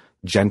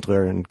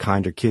gentler and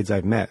kinder kids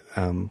I've met.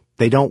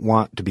 They don't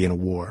want to be in a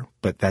war,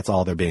 but that's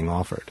all they're being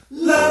offered.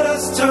 Let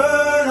us turn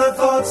our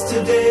thoughts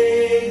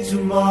today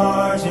to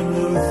Martin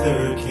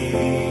Luther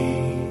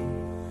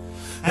King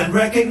and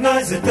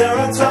recognize that there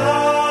are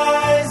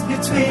ties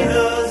between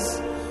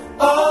us,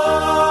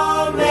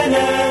 all men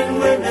and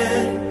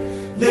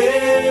women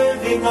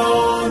living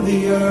on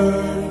the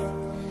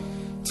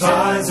earth,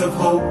 ties of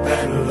hope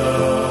and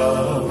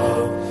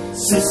love,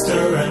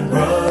 sister and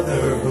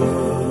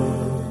brotherhood,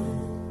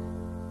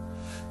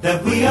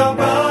 that we are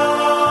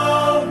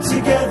bound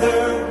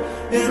together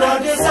in our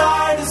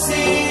desire to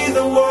see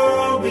the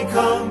world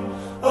become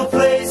a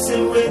place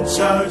in which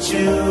our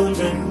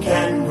children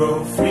can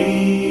grow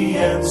free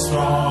and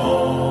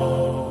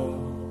strong.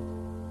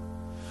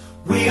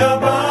 We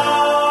are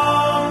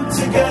bound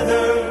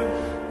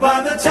together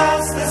by the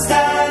task that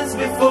stands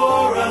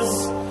before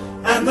us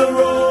and the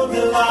road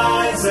that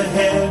lies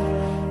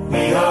ahead.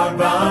 We are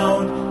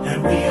bound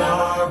and we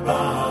are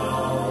bound.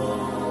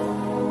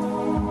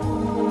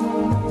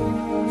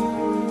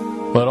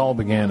 Well, it all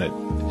began at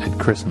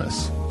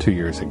Christmas 2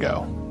 years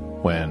ago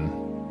when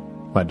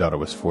my daughter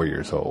was 4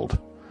 years old.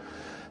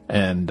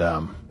 And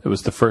it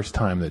was the first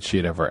time that she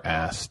had ever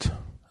asked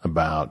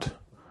about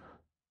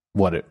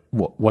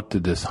what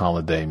did this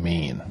holiday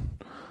mean.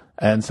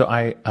 And so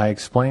I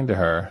explained to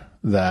her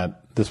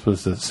that this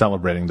was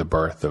celebrating the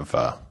birth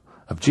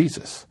of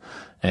Jesus.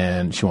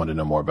 And she wanted to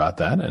know more about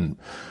that. And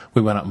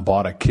we went out and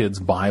bought a kid's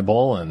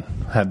Bible and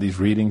had these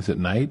readings at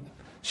night.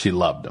 She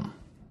loved them,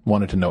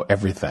 wanted to know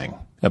everything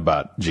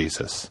about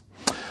Jesus.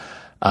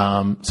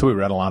 So we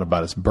read a lot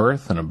about his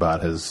birth and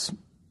about his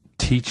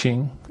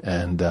teaching,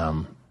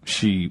 and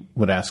she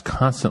would ask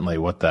constantly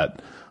what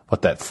that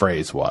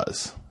phrase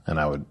was. And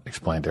I would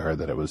explain to her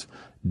that it was,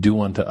 do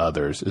unto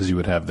others as you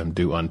would have them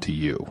do unto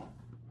you.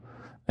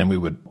 And we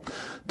would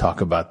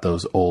talk about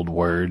those old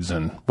words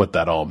and what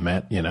that all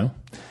meant,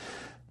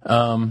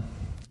 And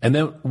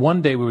then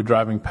one day we were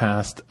driving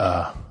past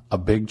a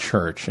big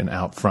church, and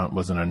out front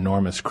was an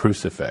enormous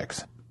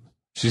crucifix.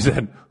 She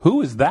said,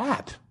 "Who is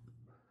that?"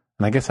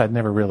 And I guess I'd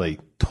never really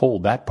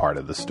told that part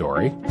of the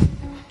story.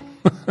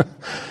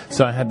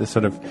 So I had to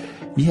sort of,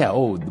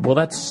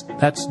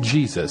 that's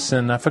Jesus.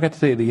 And I forgot to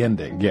say the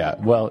ending. Yeah,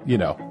 well,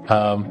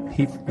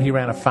 he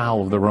ran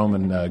afoul of the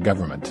Roman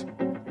government.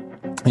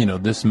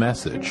 This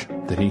message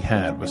that he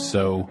had was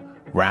so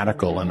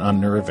radical and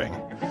unnerving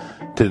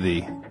to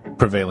the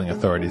prevailing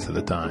authorities of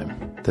the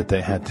time that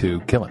they had to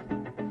kill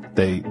him.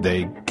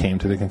 They came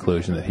to the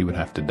conclusion that he would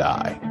have to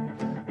die.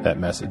 That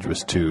message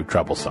was too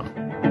troublesome.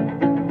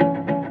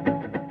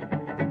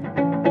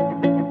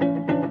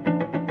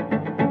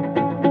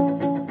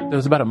 It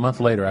was about a month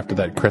later after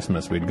that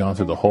Christmas. We'd gone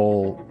through the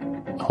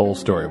whole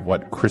story of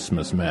what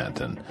Christmas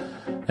meant, and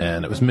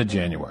it was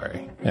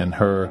mid-January, and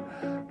her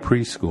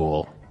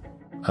preschool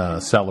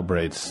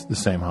celebrates the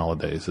same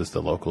holidays as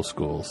the local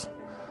schools.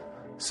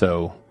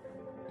 So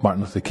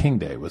Martin Luther King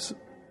Day was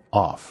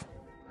off,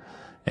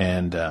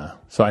 and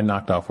so I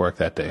knocked off work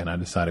that day, and I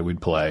decided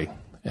we'd play,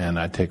 and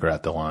I'd take her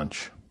out to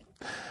lunch.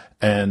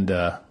 And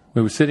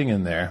we were sitting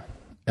in there,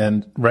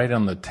 and right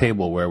on the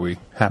table where we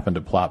happened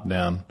to plop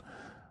down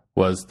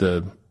was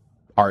the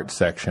art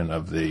section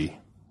of the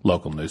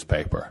local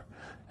newspaper.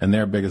 And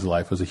there, big as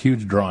life, was a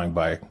huge drawing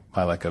by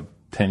like a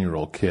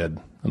 10-year-old kid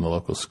in the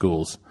local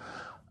schools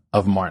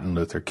of Martin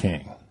Luther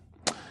King.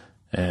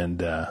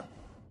 And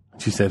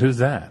she said, "Who's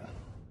that?"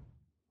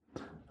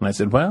 And I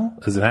said, "Well,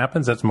 as it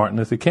happens, that's Martin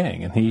Luther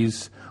King, and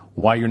he's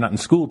why you're not in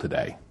school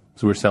today."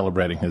 So we're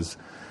celebrating his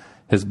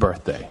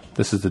birthday.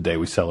 This is the day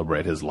we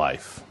celebrate his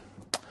life.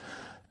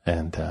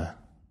 And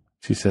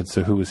she said,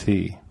 "So who was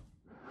he?"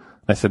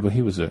 And I said, "Well,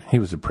 he was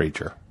a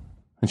preacher."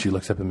 And she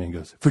looks up at me and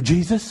goes, "For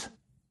Jesus?"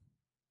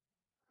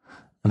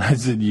 And I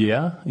said,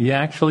 yeah,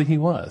 actually he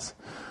was.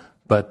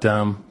 But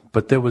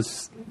there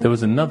was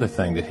another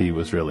thing that he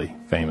was really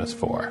famous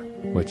for,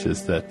 which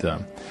is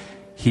that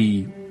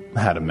he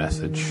had a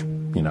message,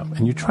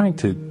 and you're trying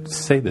to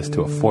say this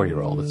to a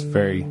 4-year-old. It's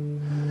very,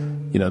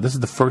 this is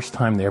the first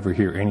time they ever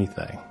hear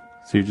anything.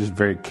 So you're just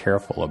very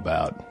careful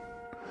about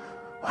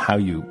how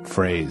you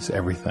phrase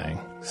everything.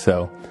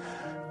 So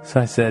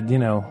I said,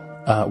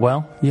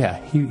 well, yeah,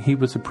 he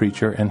was a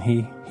preacher and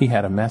he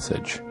had a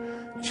message.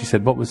 She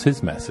said, "What was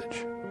his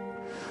message?"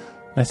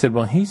 And I said,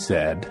 "Well, he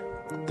said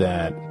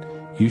that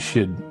you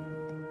should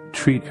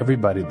treat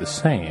everybody the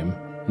same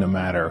no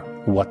matter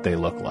what they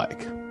look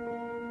like."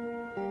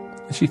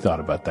 And she thought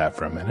about that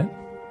for a minute.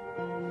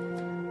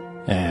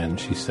 And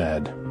she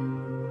said,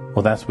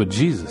 "Well, that's what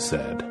Jesus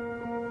said."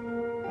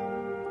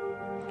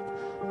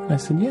 And I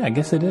said, "Yeah, I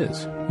guess it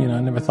is. I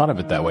never thought of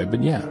it that way,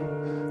 but yeah.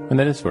 And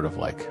that is sort of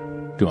like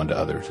do unto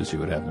others as you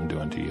would have them do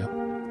unto you."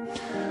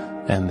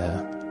 And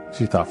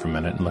she thought for a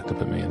minute and looked up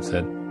at me and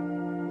said,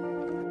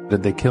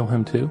 "Did they kill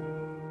him too?"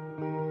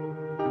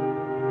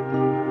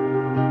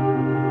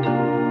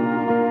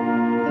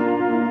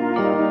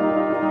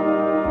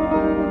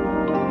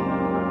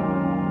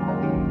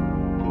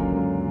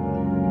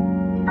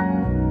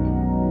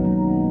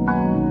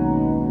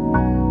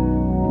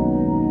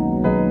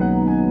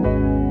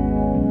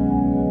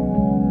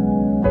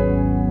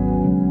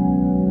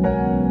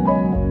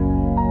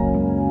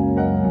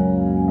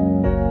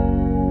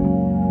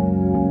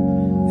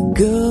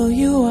 Girl,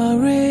 you are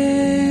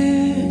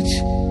rich,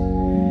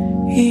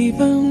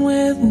 even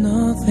with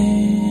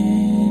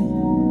nothing.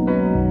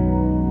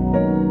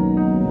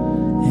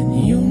 And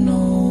you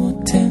know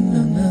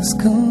tenderness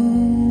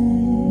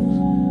comes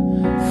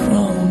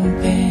from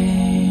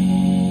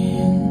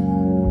pain.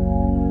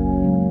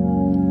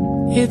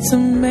 It's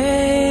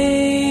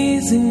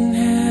amazing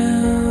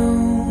how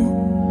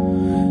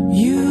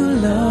you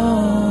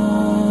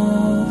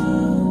love.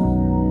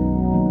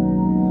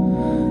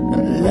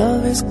 And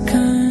love is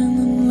kind.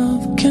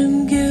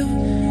 Can give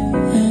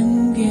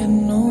and get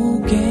no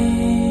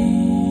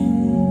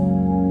gain.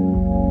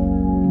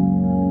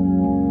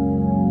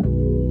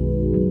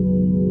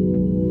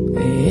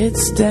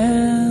 It's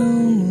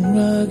down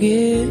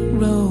rugged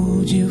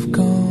road you've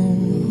come.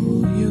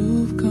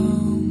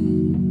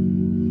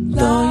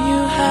 Though you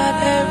had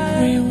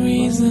every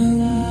reason,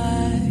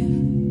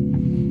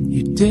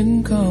 you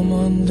didn't come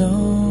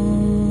undone.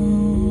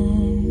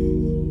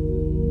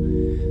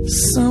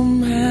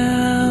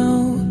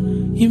 Somehow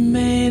you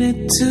made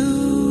it to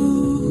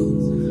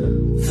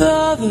the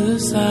other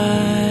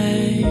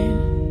side.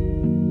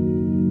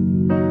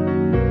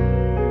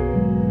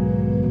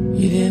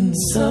 You didn't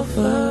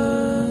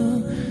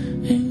suffer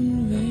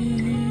in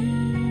vain.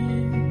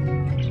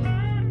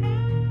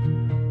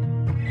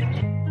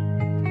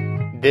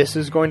 This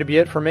is going to be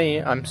it for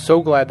me. I'm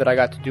so glad that I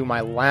got to do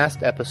my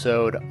last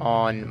episode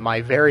on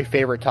my very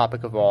favorite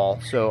topic of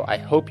all, so I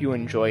hope you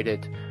enjoyed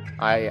it.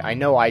 I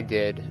know I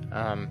did.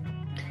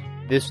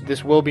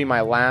 This will be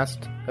my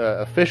last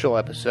official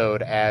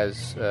episode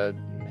as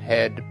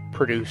head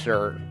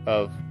producer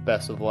of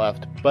Best of the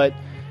Left, but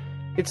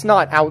it's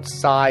not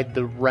outside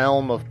the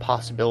realm of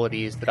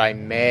possibilities that I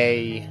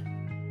may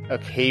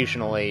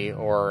occasionally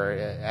or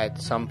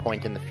at some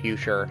point in the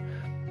future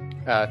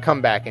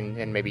come back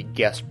and maybe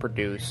guest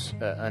produce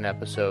an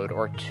episode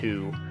or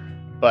two,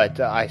 but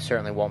I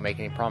certainly won't make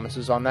any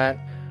promises on that.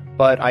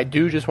 But I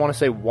do just want to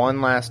say one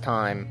last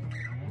time,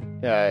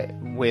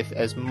 with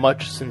as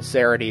much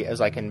sincerity as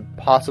I can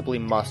possibly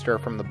muster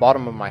from the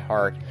bottom of my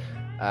heart,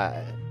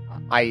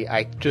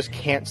 I just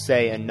can't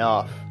say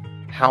enough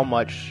how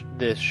much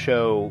this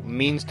show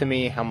means to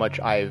me, how much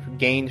I've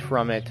gained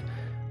from it,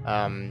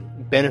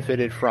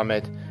 benefited from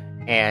it,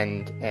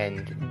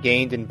 and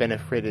gained and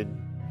benefited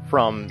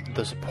from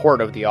the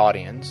support of the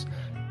audience.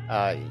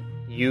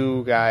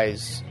 You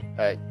guys,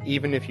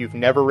 even if you've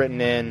never written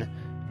in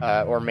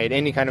or made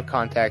any kind of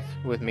contact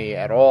with me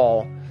at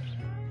all,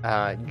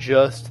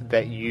 just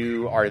that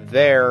you are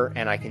there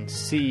and I can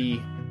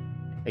see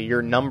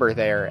your number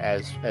there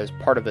as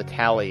part of the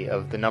tally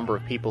of the number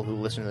of people who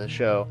listen to the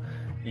show,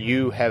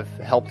 you have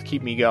helped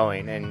keep me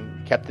going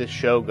and kept this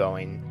show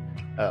going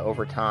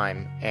over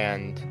time,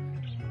 and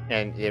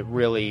it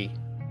really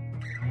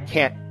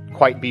can't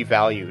quite be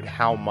valued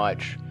how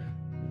much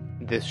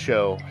this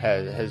show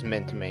has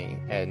meant to me,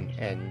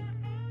 and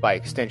by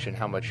extension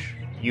how much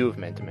you have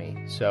meant to me.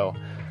 So,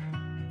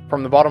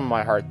 from the bottom of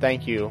my heart,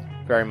 thank you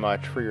very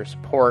much for your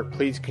support.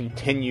 Please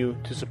continue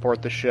to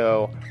support the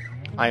show.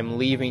 I'm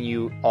leaving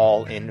you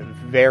all in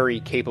very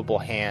capable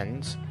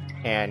hands,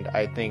 and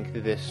I think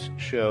that this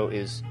show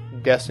is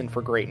destined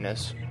for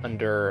greatness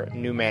under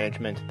new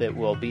management that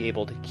will be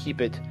able to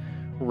keep it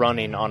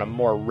running on a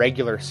more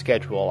regular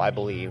schedule, I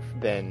believe,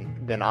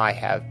 than I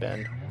have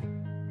been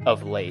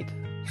of late.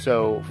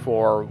 So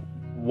for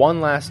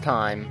one last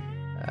time,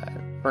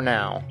 for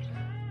now,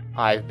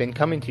 I've been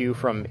coming to you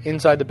from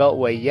inside the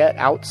Beltway, yet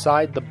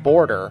outside the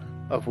border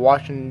of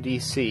Washington,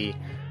 D.C.,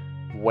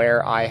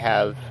 where I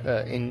have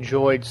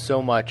enjoyed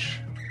so much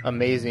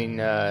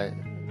amazing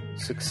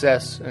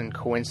success and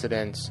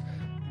coincidence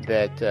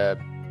that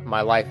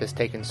my life has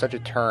taken such a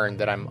turn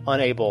that I'm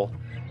unable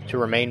to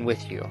remain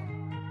with you.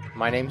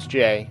 My name's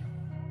Jay,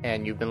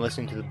 and you've been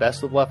listening to the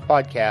Best of the Left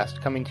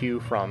podcast, coming to you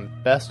from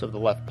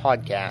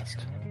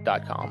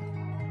bestoftheleftpodcast.com.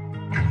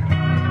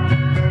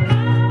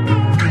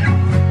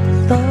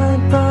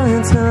 Fine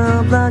lines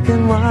now black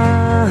and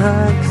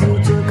white, 'cause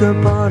you took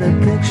apart a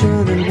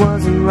picture that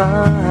wasn't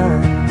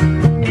right.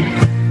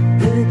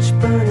 Pitch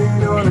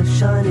burning on a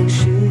shining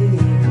sheet,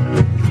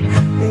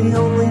 the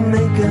only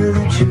maker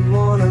that you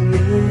wanna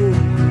meet.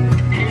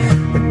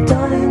 A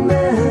dying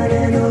man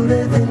in a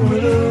living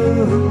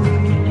room,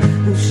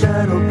 whose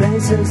shadow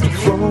bases the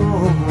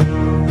floor.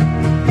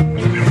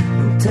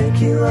 He'll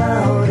take you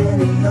out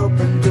any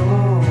open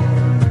door.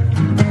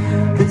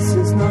 This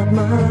is not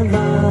my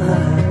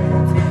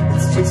life,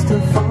 it's just a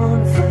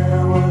fun